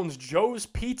that owns Joe's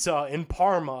Pizza in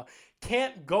Parma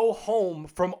can't go home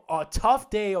from a tough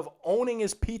day of owning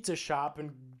his pizza shop and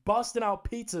busting out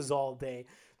pizzas all day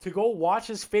to go watch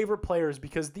his favorite players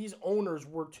because these owners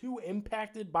were too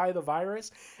impacted by the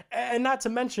virus. And not to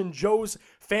mention, Joe's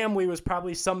family was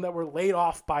probably some that were laid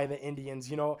off by the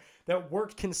Indians, that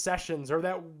worked concessions or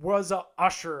that was a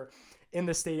usher in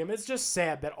the stadium. It's just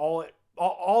sad that all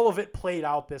of it played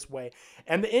out this way.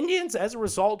 And the Indians, as a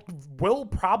result, will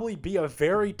probably be a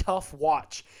very tough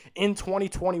watch in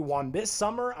 2021. This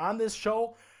summer on this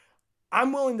show,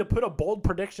 I'm willing to put a bold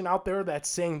prediction out there that's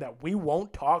saying that we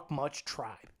won't talk much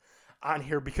tribe on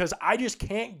here because I just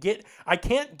can't get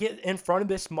in front of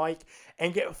this mic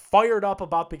and get fired up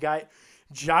about the guy.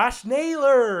 Josh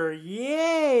Naylor,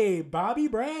 yay! Bobby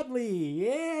Bradley,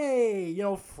 yay!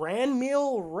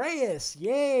 Franmil Reyes,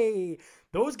 yay!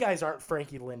 Those guys aren't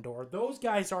Frankie Lindor. Those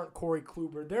guys aren't Corey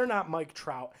Kluber. They're not Mike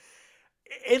Trout.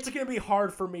 It's going to be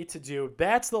hard for me to do.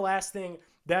 That's the last thing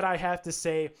that I have to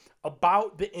say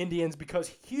about the Indians because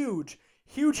huge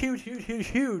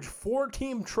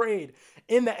 4-team trade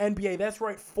in the NBA. That's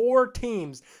right, 4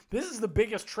 teams. This is the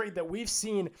biggest trade that we've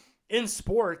seen in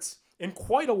sports in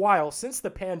quite a while, since the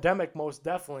pandemic most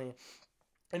definitely,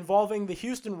 involving the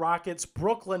Houston Rockets,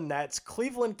 Brooklyn Nets,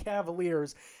 Cleveland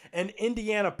Cavaliers, and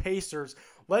Indiana Pacers.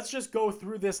 Let's just go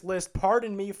through this list.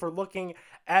 Pardon me for looking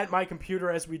at my computer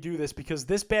as we do this because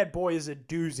this bad boy is a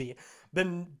doozy.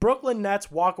 The Brooklyn Nets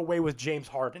walk away with James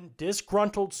Harden.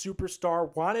 Disgruntled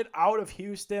superstar, wanted out of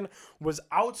Houston, was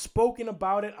outspoken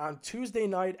about it on Tuesday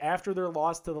night after their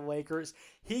loss to the Lakers.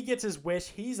 He gets his wish.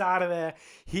 He's out of there.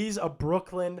 He's a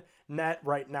Brooklyn Net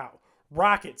right now.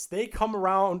 Rockets, they come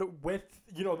around with,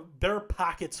 their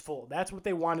pockets full. That's what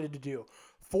they wanted to do.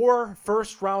 4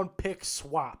 first-round pick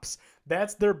swaps.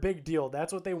 That's their big deal.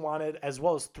 That's what they wanted, as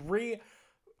well as 3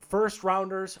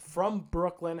 first-rounders from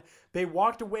Brooklyn. They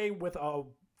walked away with a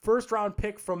first-round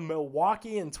pick from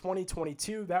Milwaukee in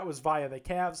 2022. That was via the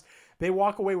Cavs. They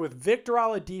walk away with Victor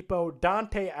Oladipo,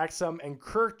 Dante Exum, and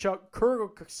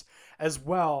Kirkus as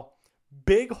well.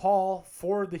 Big haul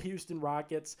for the Houston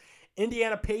Rockets.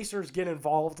 Indiana Pacers get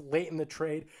involved late in the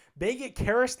trade. They get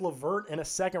Karis LeVert in a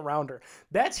second rounder.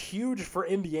 That's huge for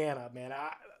Indiana, man.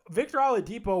 Victor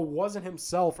Oladipo wasn't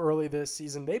himself early this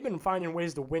season. They've been finding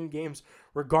ways to win games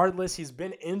regardless. He's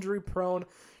been injury prone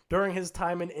during his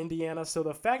time in Indiana. So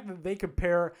the fact that they could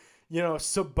pair,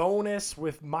 Sabonis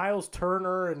with Miles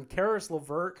Turner and Karis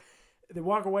LeVert, they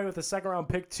walk away with a second round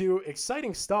pick too.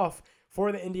 Exciting stuff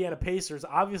for the Indiana Pacers.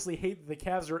 Obviously hate that the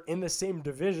Cavs are in the same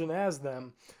division as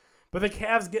them. But the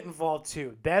Cavs get involved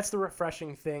too. That's the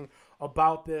refreshing thing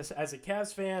about this. As a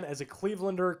Cavs fan, as a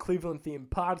Clevelander, Cleveland-themed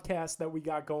podcast that we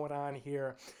got going on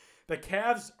here, The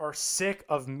Cavs are sick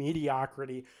of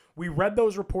mediocrity. We read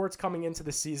those reports coming into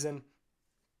the season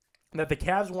that the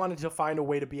Cavs wanted to find a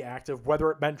way to be active,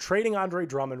 whether it meant trading Andre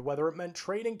Drummond, whether it meant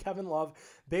trading Kevin Love.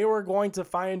 They were going to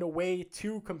find a way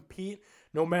to compete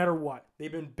no matter what. They've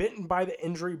been bitten by the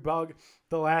injury bug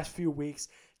the last few weeks.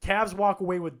 Cavs walk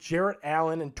away with Jarrett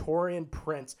Allen and Taurean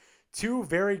Prince, two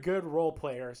very good role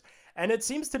players. And it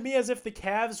seems to me as if the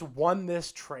Cavs won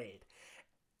this trade.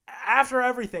 After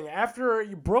everything, after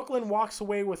Brooklyn walks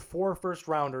away with 4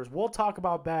 first-rounders, we'll talk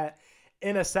about that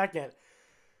in a second.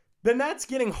 The Nets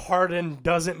getting Harden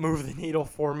doesn't move the needle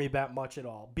for me that much at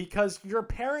all, because you're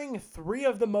pairing 3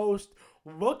 of the most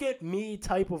look-at-me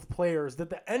type of players that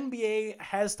the NBA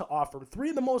has to offer, 3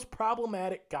 of the most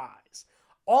problematic guys,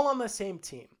 all on the same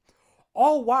team.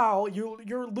 All while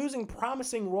you're losing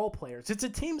promising role players. It's a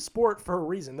team sport for a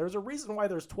reason. There's a reason why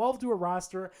there's 12 to a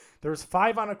roster. There's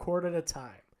 5 on a court at a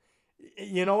time.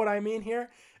 You know what I mean here?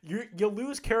 You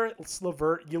lose Caris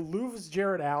LeVert. You lose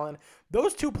Jarrett Allen.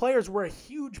 Those 2 players were a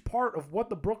huge part of what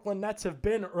the Brooklyn Nets have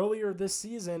been earlier this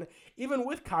season, even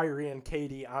with Kyrie and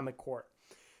KD on the court.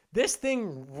 This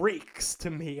thing reeks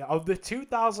to me of the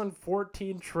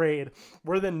 2014 trade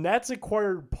where the Nets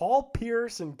acquired Paul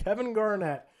Pierce and Kevin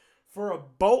Garnett for a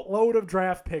boatload of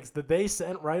draft picks that they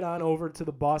sent right on over to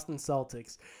the Boston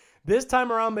Celtics. This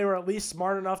time around, they were at least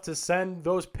smart enough to send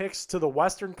those picks to the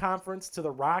Western Conference, to the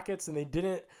Rockets, and they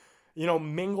didn't,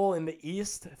 mingle in the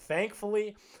East,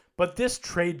 thankfully. But this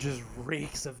trade just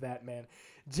reeks of that, man.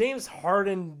 James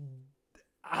Harden,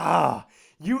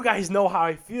 you guys know how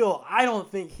I feel. I don't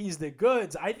think he's the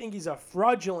goods. I think he's a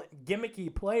fraudulent,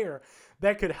 gimmicky player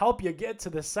that could help you get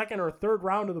to the second or third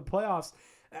round of the playoffs.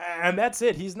 And that's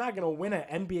it. He's not going to win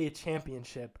an NBA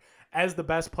championship as the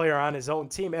best player on his own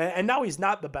team. And now he's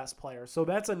not the best player. So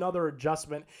that's another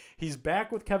adjustment. He's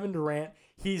back with Kevin Durant.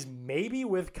 He's maybe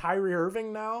with Kyrie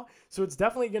Irving now. So it's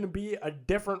definitely going to be a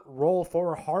different role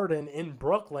for Harden in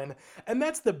Brooklyn. And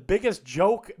that's the biggest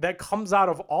joke that comes out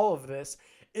of all of this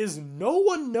is no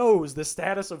one knows the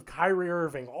status of Kyrie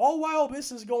Irving. All while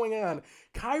this is going on,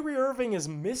 Kyrie Irving is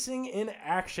missing in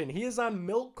action. He is on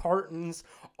milk cartons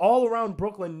all around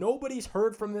Brooklyn. Nobody's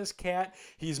heard from this cat.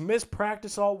 He's missed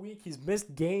practice all week. He's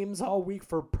missed games all week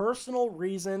for personal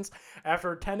reasons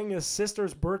after attending his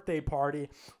sister's birthday party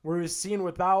where he was seen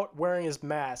without wearing his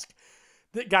mask.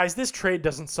 Guys, this trade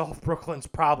doesn't solve Brooklyn's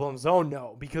problems. Oh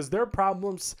no, because their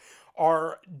problems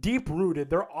are deep-rooted.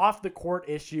 They're off-the-court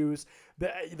issues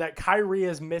that Kyrie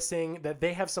is missing, that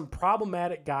they have some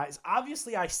problematic guys.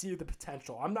 Obviously, I see the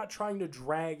potential. I'm not trying to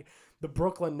drag the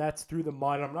Brooklyn Nets through the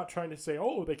mud. I'm not trying to say,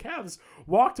 oh, the Cavs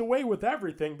walked away with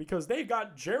everything because they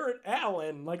got Jarrett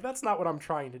Allen. Like, that's not what I'm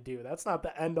trying to do. That's not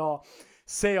the end-all,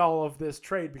 say-all of this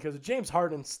trade because James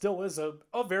Harden still is a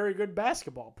very good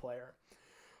basketball player.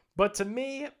 But to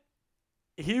me,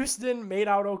 Houston made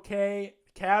out okay.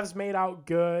 Cavs made out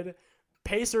good.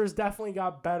 Pacers definitely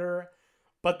got better.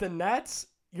 But the Nets,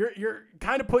 you're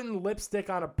kind of putting lipstick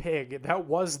on a pig. That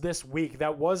was this week.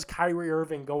 That was Kyrie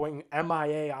Irving going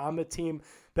MIA on the team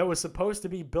that was supposed to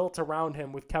be built around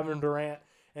him with Kevin Durant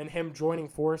and him joining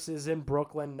forces in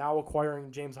Brooklyn, now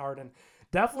acquiring James Harden.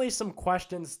 Definitely some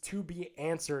questions to be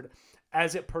answered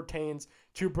as it pertains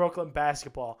to Brooklyn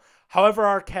basketball. However,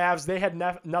 our Cavs, they had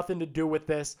nothing to do with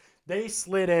this. They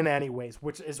slid in anyways,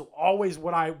 which is always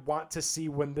what I want to see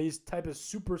when these type of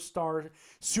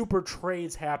super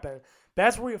trades happen.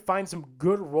 That's where you find some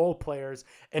good role players,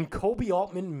 and Kobe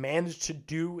Altman managed to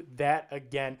do that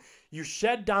again. You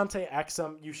shed Dante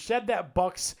Exum. You shed that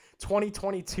Bucks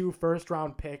 2022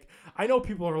 first-round pick. I know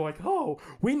people are like, oh,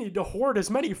 we need to hoard as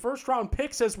many first-round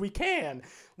picks as we can.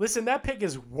 Listen, that pick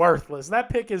is worthless. That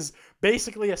pick is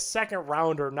basically a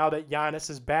second-rounder now that Giannis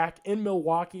is back in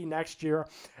Milwaukee next year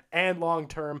and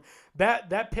long-term.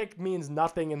 That pick means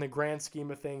nothing in the grand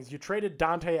scheme of things. You traded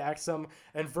Dante Exum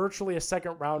and virtually a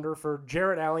second-rounder for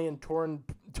Jarrett Allen and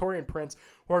Taurean Prince,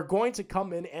 who are going to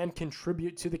come in and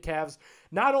contribute to the Cavs,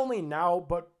 not only now,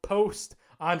 but post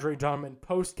Andre Drummond,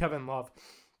 post Kevin Love,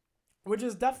 which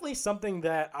is definitely something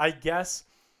that I guess,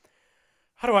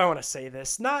 how do I want to say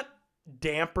this? Not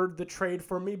dampered the trade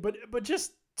for me, but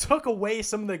just took away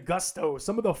some of the gusto,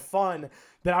 some of the fun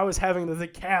that I was having that the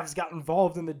Cavs got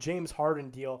involved in the James Harden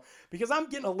deal, because I'm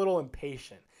getting a little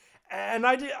impatient. And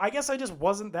I guess I just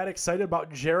wasn't that excited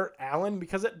about Jarrett Allen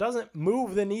because it doesn't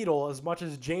move the needle as much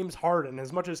as James Harden,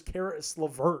 as much as Caris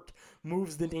LeVert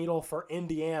moves the needle for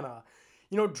Indiana.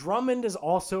 You know, Drummond is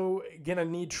also going to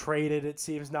need traded, it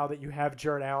seems, now that you have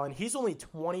Jarrett Allen. He's only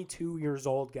 22 years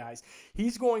old, guys.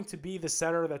 He's going to be the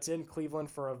center that's in Cleveland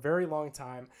for a very long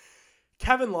time.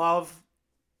 Kevin Love,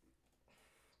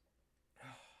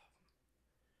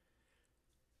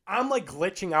 I'm like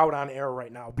glitching out on air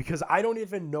right now because I don't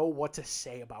even know what to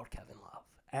say about Kevin Love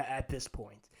at this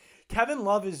point. Kevin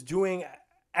Love is doing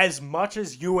as much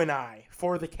as you and I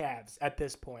for the Cavs at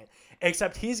this point,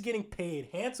 except he's getting paid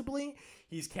handsomely,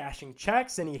 he's cashing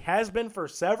checks, and he has been for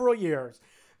several years.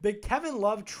 The Kevin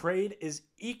Love trade is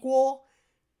equal.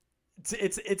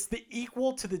 It's the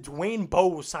equal to the Dwayne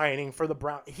Bowe signing for the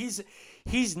Browns.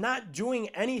 He's not doing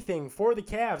anything for the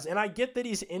Cavs, and I get that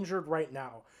he's injured right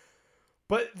now.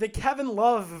 But the Kevin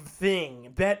Love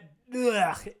thing,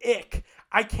 ick.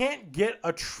 I can't get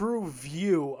a true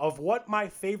view of what my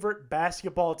favorite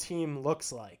basketball team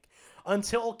looks like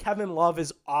until Kevin Love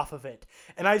is off of it.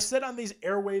 And I've said on these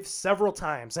airwaves several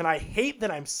times, and I hate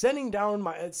that I'm sending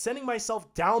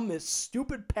myself down this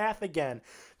stupid path again,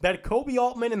 that Kobe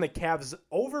Altman and the Cavs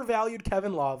overvalued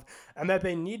Kevin Love, and that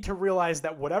they need to realize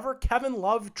that whatever Kevin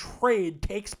Love trade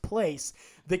takes place,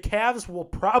 the Cavs will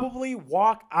probably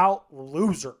walk out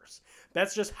losers.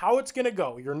 That's just how it's going to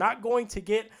go. You're not going to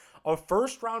get a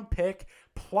first-round pick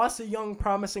plus a young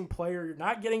promising player. You're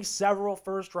not getting several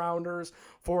first-rounders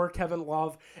for Kevin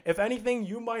Love. If anything,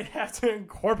 you might have to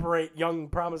incorporate young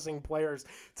promising players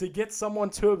to get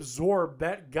someone to absorb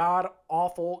that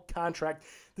god-awful contract.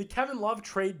 The Kevin Love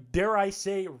trade, dare I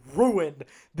say, ruined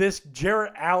this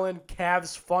Jarrett Allen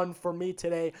Cavs fun for me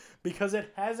today because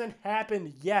it hasn't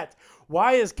happened yet.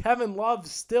 Why is Kevin Love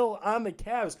still on the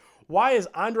Cavs? Why is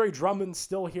Andre Drummond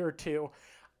still here too?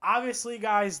 Obviously,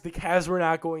 guys, the Cavs were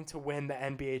not going to win the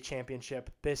NBA championship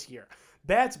this year.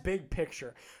 That's big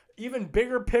picture. Even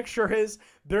bigger picture is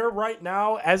they're right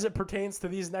now, as it pertains to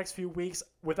these next few weeks,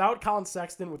 without Colin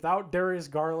Sexton, without Darius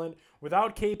Garland,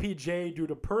 without KPJ due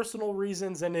to personal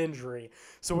reasons and injury.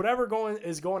 So whatever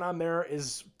is going on there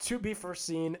is to be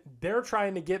foreseen. They're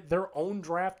trying to get their own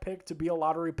draft pick to be a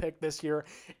lottery pick this year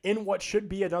in what should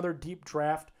be another deep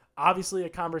draft. Obviously, a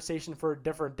conversation for a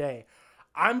different day.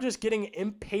 I'm just getting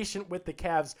impatient with the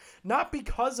Cavs, not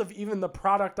because of even the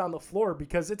product on the floor,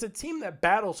 because it's a team that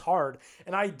battles hard,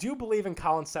 and I do believe in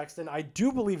Colin Sexton. I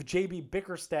do believe JB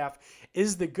Bickerstaff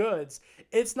is the goods.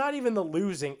 It's not even the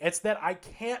losing. It's that I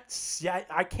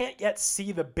can't yet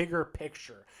see the bigger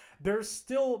picture. There's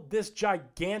still this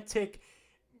gigantic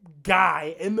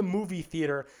guy in the movie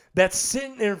theater that's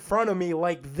sitting in front of me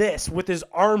like this with his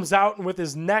arms out and with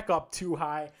his neck up too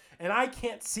high, and I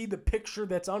can't see the picture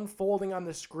that's unfolding on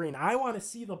the screen. I want to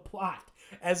see the plot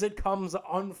as it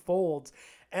unfolds.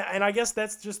 And I guess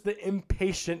that's just the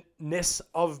impatientness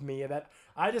of me, that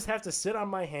I just have to sit on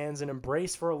my hands and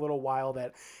embrace for a little while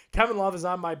that Kevin Love is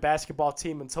on my basketball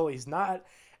team until he's not.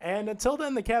 And until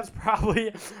then, the Cavs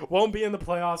probably won't be in the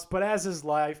playoffs, but as is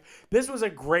life, this was a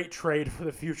great trade for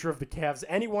the future of the Cavs.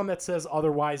 Anyone that says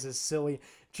otherwise is silly.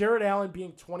 Jarrett Allen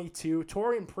being 22.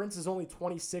 Taurean Prince is only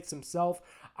 26 himself.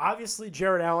 Obviously,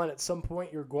 Jarrett Allen, at some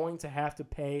point, you're going to have to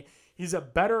pay. He's a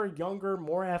better, younger,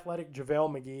 more athletic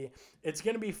JaVale McGee. It's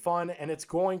going to be fun, and it's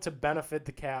going to benefit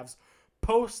the Cavs.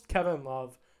 Post Kevin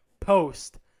Love,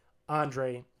 post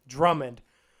Andre Drummond.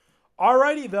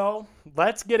 Alrighty, though,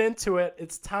 let's get into it.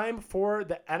 It's time for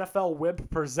the NFL Whip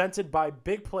presented by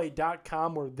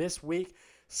BigPlay.com, where this week,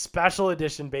 special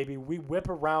edition, baby, we whip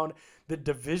around the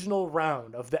divisional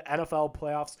round of the NFL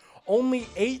playoffs. Only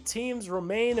 8 teams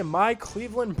remain, and my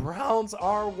Cleveland Browns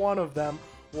are one of them.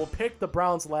 We'll pick the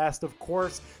Browns last, of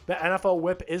course. The NFL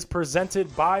Whip is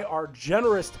presented by our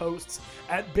generous hosts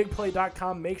at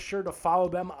BigPlay.com. Make sure to follow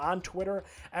them on Twitter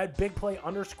at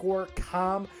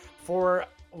BigPlay_com for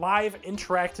live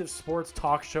interactive sports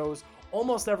talk shows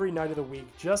almost every night of the week,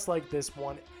 just like this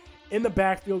one. In the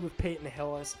Backfield with Peyton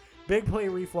Hillis. Big Play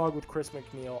Reflog with Chris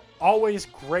McNeil. Always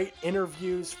great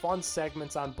interviews, fun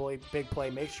segments on Big Play.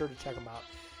 Make sure to check them out.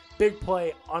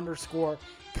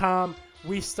 BigPlay_com.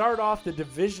 We start off the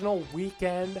divisional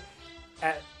weekend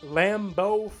at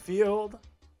Lambeau Field,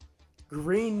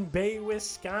 Green Bay,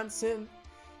 Wisconsin.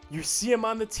 You see him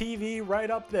on the TV right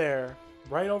up there.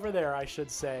 Right over there, I should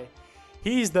say.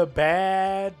 He's the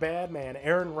bad man.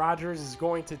 Aaron Rodgers is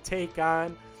going to take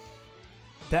on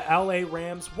the LA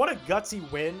Rams. What a gutsy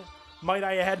win, might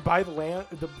I add, by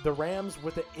the Rams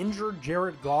with an injured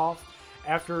Jared Goff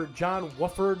after John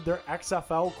Wolford, their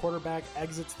XFL quarterback,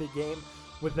 exits the game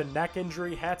with a neck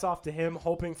injury. Hats off to him,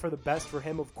 hoping for the best for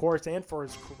him, of course, and for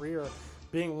his career,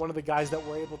 being one of the guys that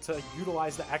were able to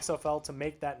utilize the XFL to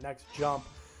make that next jump.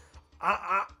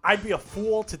 I'd be a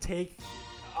fool to take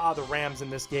the Rams in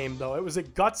this game, though. It was a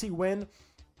gutsy win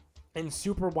in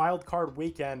Super Wild Card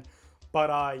Weekend.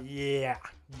 But, yeah,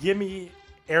 give me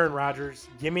Aaron Rodgers.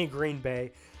 Give me Green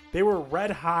Bay. They were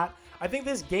red hot. I think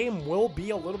this game will be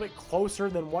a little bit closer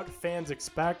than what fans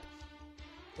expect.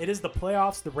 It is the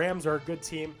playoffs. The Rams are a good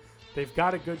team. They've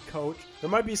got a good coach. There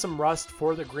might be some rust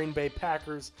for the Green Bay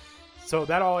Packers, so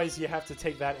that always you have to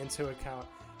take that into account.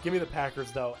 Give me the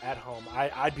Packers, though, at home.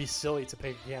 I'd be silly to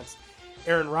pick against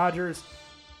Aaron Rodgers.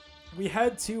 We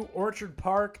head to Orchard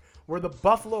Park, where the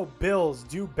Buffalo Bills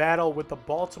do battle with the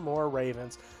Baltimore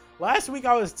Ravens. Last week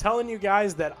I was telling you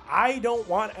guys that I don't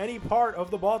want any part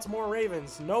of the Baltimore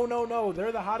Ravens. No.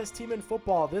 They're the hottest team in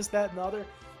football. This, that, and the other.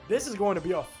 This is going to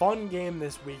be a fun game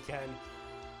this weekend.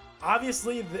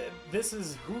 Obviously, this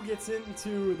is who gets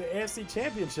into the AFC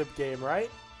Championship game,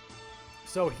 right?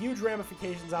 So huge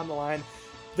ramifications on the line.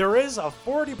 There is a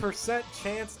 40%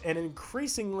 chance, and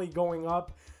increasingly going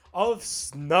up, of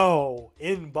snow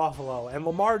in Buffalo. And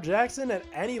Lamar Jackson, at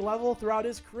any level throughout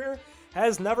his career,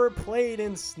 has never played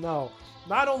in snow.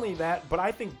 Not only that, but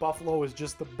I think Buffalo is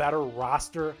just the better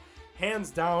roster,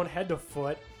 hands down, head to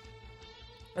foot.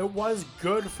 It was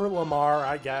good for Lamar,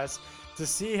 I guess, to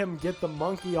see him get the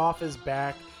monkey off his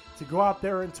back, to go out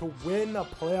there and to win a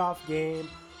playoff game.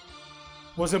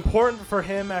 Was important for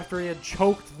him after he had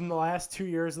choked in the last 2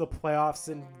 years of the playoffs,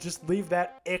 and just leave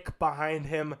that ick behind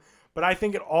him. But I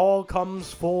think it all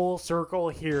comes full circle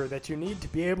here, that you need to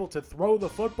be able to throw the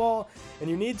football, and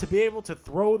you need to be able to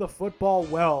throw the football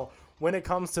well when it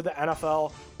comes to the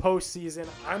NFL postseason.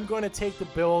 I'm going to take the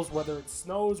Bills, whether it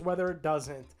snows, whether it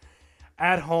doesn't,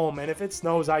 at home. And if it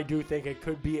snows, I do think it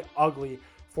could be ugly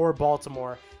for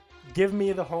Baltimore. Give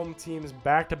me the home teams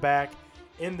back-to-back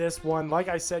in this one. Like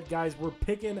I said, guys, we're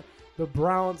picking the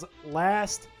Browns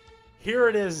last. Here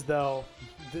it is, though.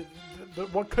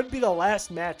 What could be the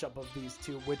last matchup of these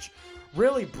two, which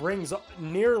really brings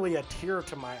nearly a tear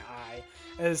to my eye,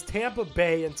 as Tampa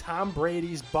Bay and Tom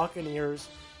Brady's Buccaneers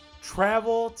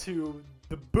travel to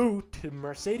the boot, to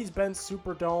Mercedes-Benz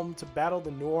Superdome, to battle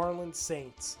the New Orleans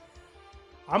Saints.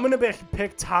 I'm going to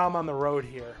pick Tom on the road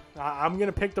here. I'm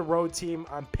going to pick the road team.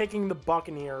 I'm picking the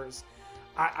Buccaneers.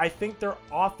 I think their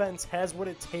offense has what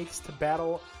it takes to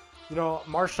battle,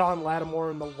 Marshawn Lattimore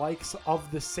and the likes of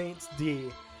the Saints D.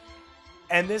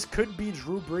 And this could be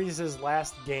Drew Brees'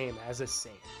 last game as a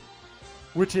Saint,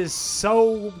 which is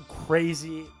so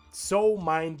crazy, so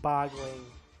mind-boggling.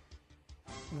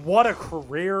 What a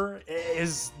career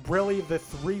is really the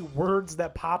three words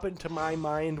that pop into my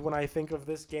mind when I think of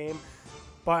this game.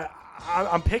 But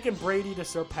I'm picking Brady to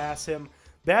surpass him.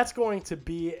 That's going to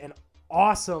be an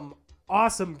awesome,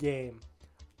 awesome game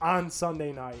on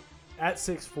Sunday night at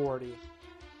 6:40.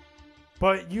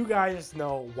 But you guys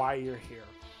know why you're here.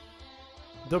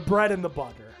 The bread and the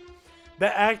butter.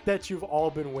 The act that you've all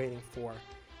been waiting for.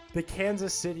 The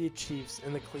Kansas City Chiefs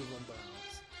and the Cleveland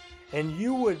Browns. And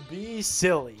you would be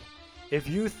silly if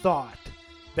you thought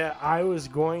that I was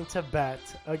going to bet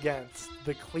against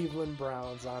the Cleveland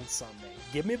Browns on Sunday.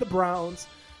 Give me the Browns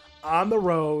on the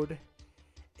road,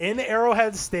 in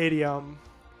Arrowhead Stadium,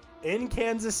 in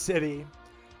Kansas City,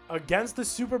 against the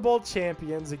Super Bowl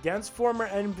champions, against former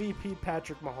MVP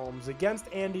Patrick Mahomes,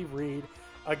 against Andy Reid,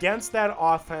 against that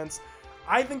offense.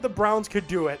 I think the Browns could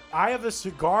do it. I have a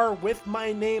cigar with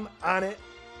my name on it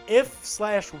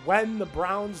if/when the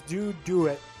Browns do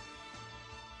it.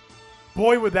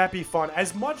 Boy, would that be fun.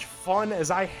 As much fun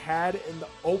as I had in the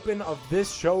open of this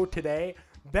show today,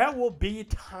 that will be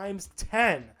times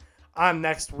 10 on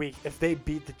next week if they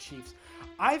beat the Chiefs.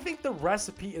 I think the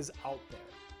recipe is out there,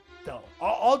 though.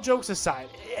 All jokes aside,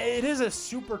 it is a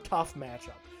super tough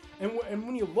matchup. And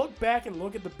when you look back and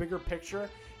look at the bigger picture,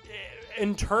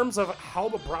 in terms of how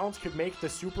the Browns could make the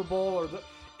Super Bowl, or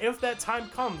if that time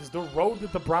comes, the road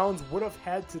that the Browns would have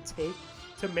had to take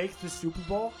to make the Super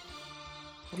Bowl,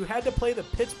 you had to play the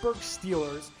Pittsburgh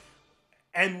Steelers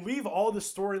and leave all the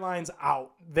storylines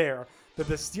out there. That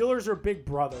the Steelers are Big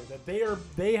Brother, that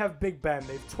they have Big Ben.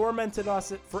 They've tormented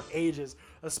us for ages,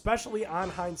 especially on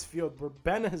Heinz Field, where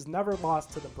Ben has never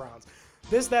lost to the Browns.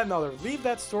 This, that, and other. Leave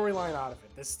that storyline out of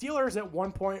it. The Steelers at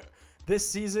one point this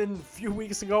season, a few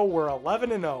weeks ago, were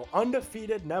 11-0,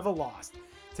 undefeated, never lost.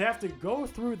 To have to go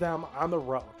through them on the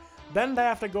road. Then to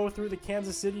have to go through the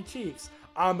Kansas City Chiefs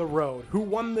on the road, who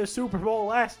won the Super Bowl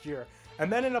last year.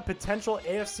 And then in a potential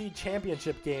AFC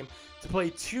Championship game to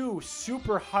play two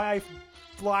super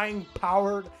high-flying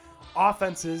powered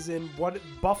offenses in what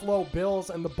Buffalo Bills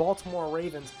and the Baltimore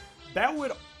Ravens. That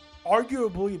would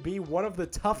arguably be one of the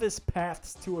toughest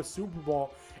paths to a Super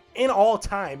Bowl in all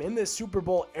time, in this Super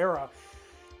Bowl era.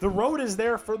 The road is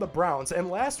there for the Browns, and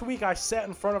last week I sat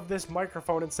in front of this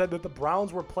microphone and said that the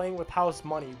Browns were playing with house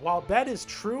money. While that is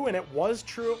true, and it was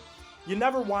true, you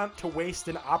never want to waste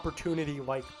an opportunity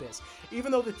like this.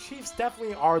 Even though the Chiefs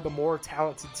definitely are the more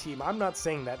talented team, I'm not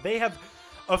saying that. They have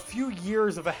a few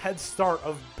years of a head start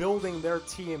of building their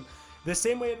team the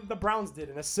same way that the Browns did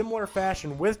in a similar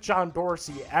fashion with John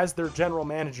Dorsey as their general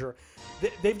manager.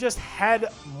 They've just had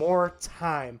more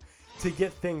time to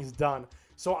get things done.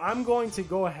 So I'm going to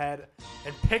go ahead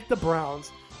and pick the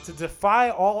Browns to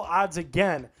defy all odds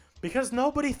again, because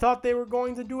nobody thought they were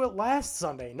going to do it last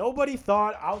Sunday. Nobody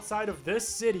thought, outside of this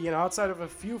city and outside of a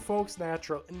few folks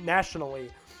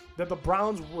nationally, that the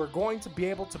Browns were going to be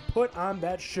able to put on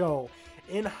that show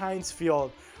in Heinz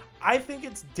Field. I think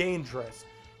it's dangerous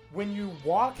when you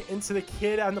walk into the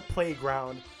kid on the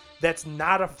playground that's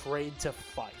not afraid to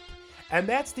fight. And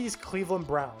that's these Cleveland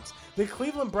Browns. The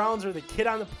Cleveland Browns are the kid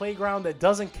on the playground that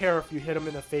doesn't care if you hit him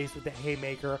in the face with a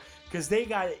haymaker, because they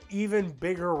got an even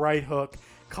bigger right hook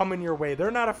coming your way. They're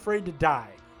not afraid to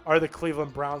die, are the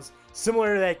Cleveland Browns.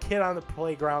 Similar to that kid on the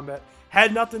playground that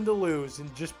had nothing to lose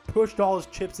and just pushed all his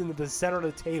chips into the center of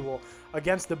the table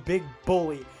against the big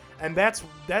bully. And that's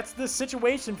the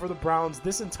situation for the Browns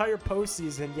this entire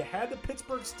postseason. You had the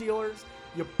Pittsburgh Steelers,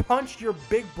 you punched your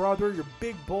big brother, your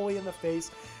big bully in the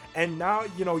face, and now,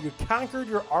 you conquered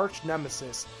your arch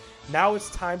nemesis. Now it's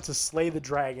time to slay the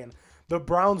dragon. The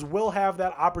Browns will have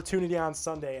that opportunity on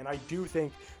Sunday, and I do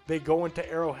think they go into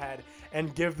Arrowhead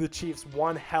and give the Chiefs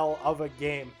one hell of a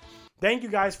game. Thank you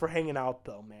guys for hanging out,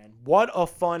 though, man. What a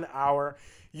fun hour.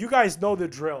 You guys know the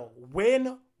drill.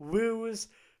 Win, lose,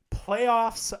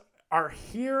 playoffs are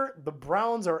here. The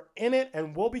Browns are in it,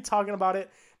 and we'll be talking about it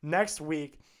next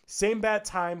week. Same bat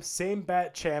time, same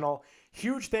bat channel.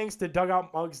 Huge thanks to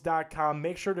DugoutMugs.com.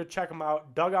 Make sure to check them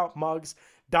out,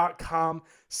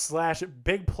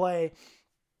 DugoutMugs.com/bigplay.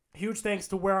 Huge thanks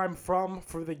to Where I'm From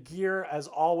for the gear, as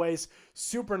always.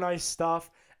 Super nice stuff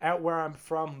at Where I'm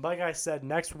From. Like I said,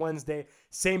 next Wednesday,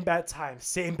 same bat time,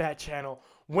 same bat channel.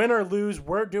 Win or lose,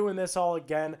 we're doing this all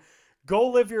again. Go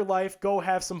live your life. Go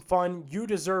have some fun. You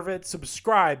deserve it.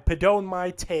 Subscribe. Padone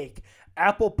My Take.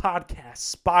 Apple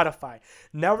Podcasts, Spotify.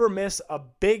 Never miss a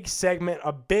big segment,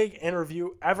 a big interview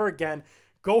ever again.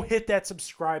 Go hit that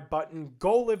subscribe button.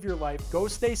 Go live your life. Go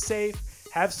stay safe.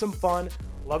 Have some fun.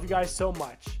 Love you guys so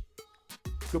much.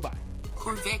 Goodbye.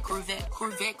 Corvette, Corvette,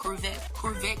 Corvette, Corvette,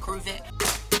 Corvette, Corvette.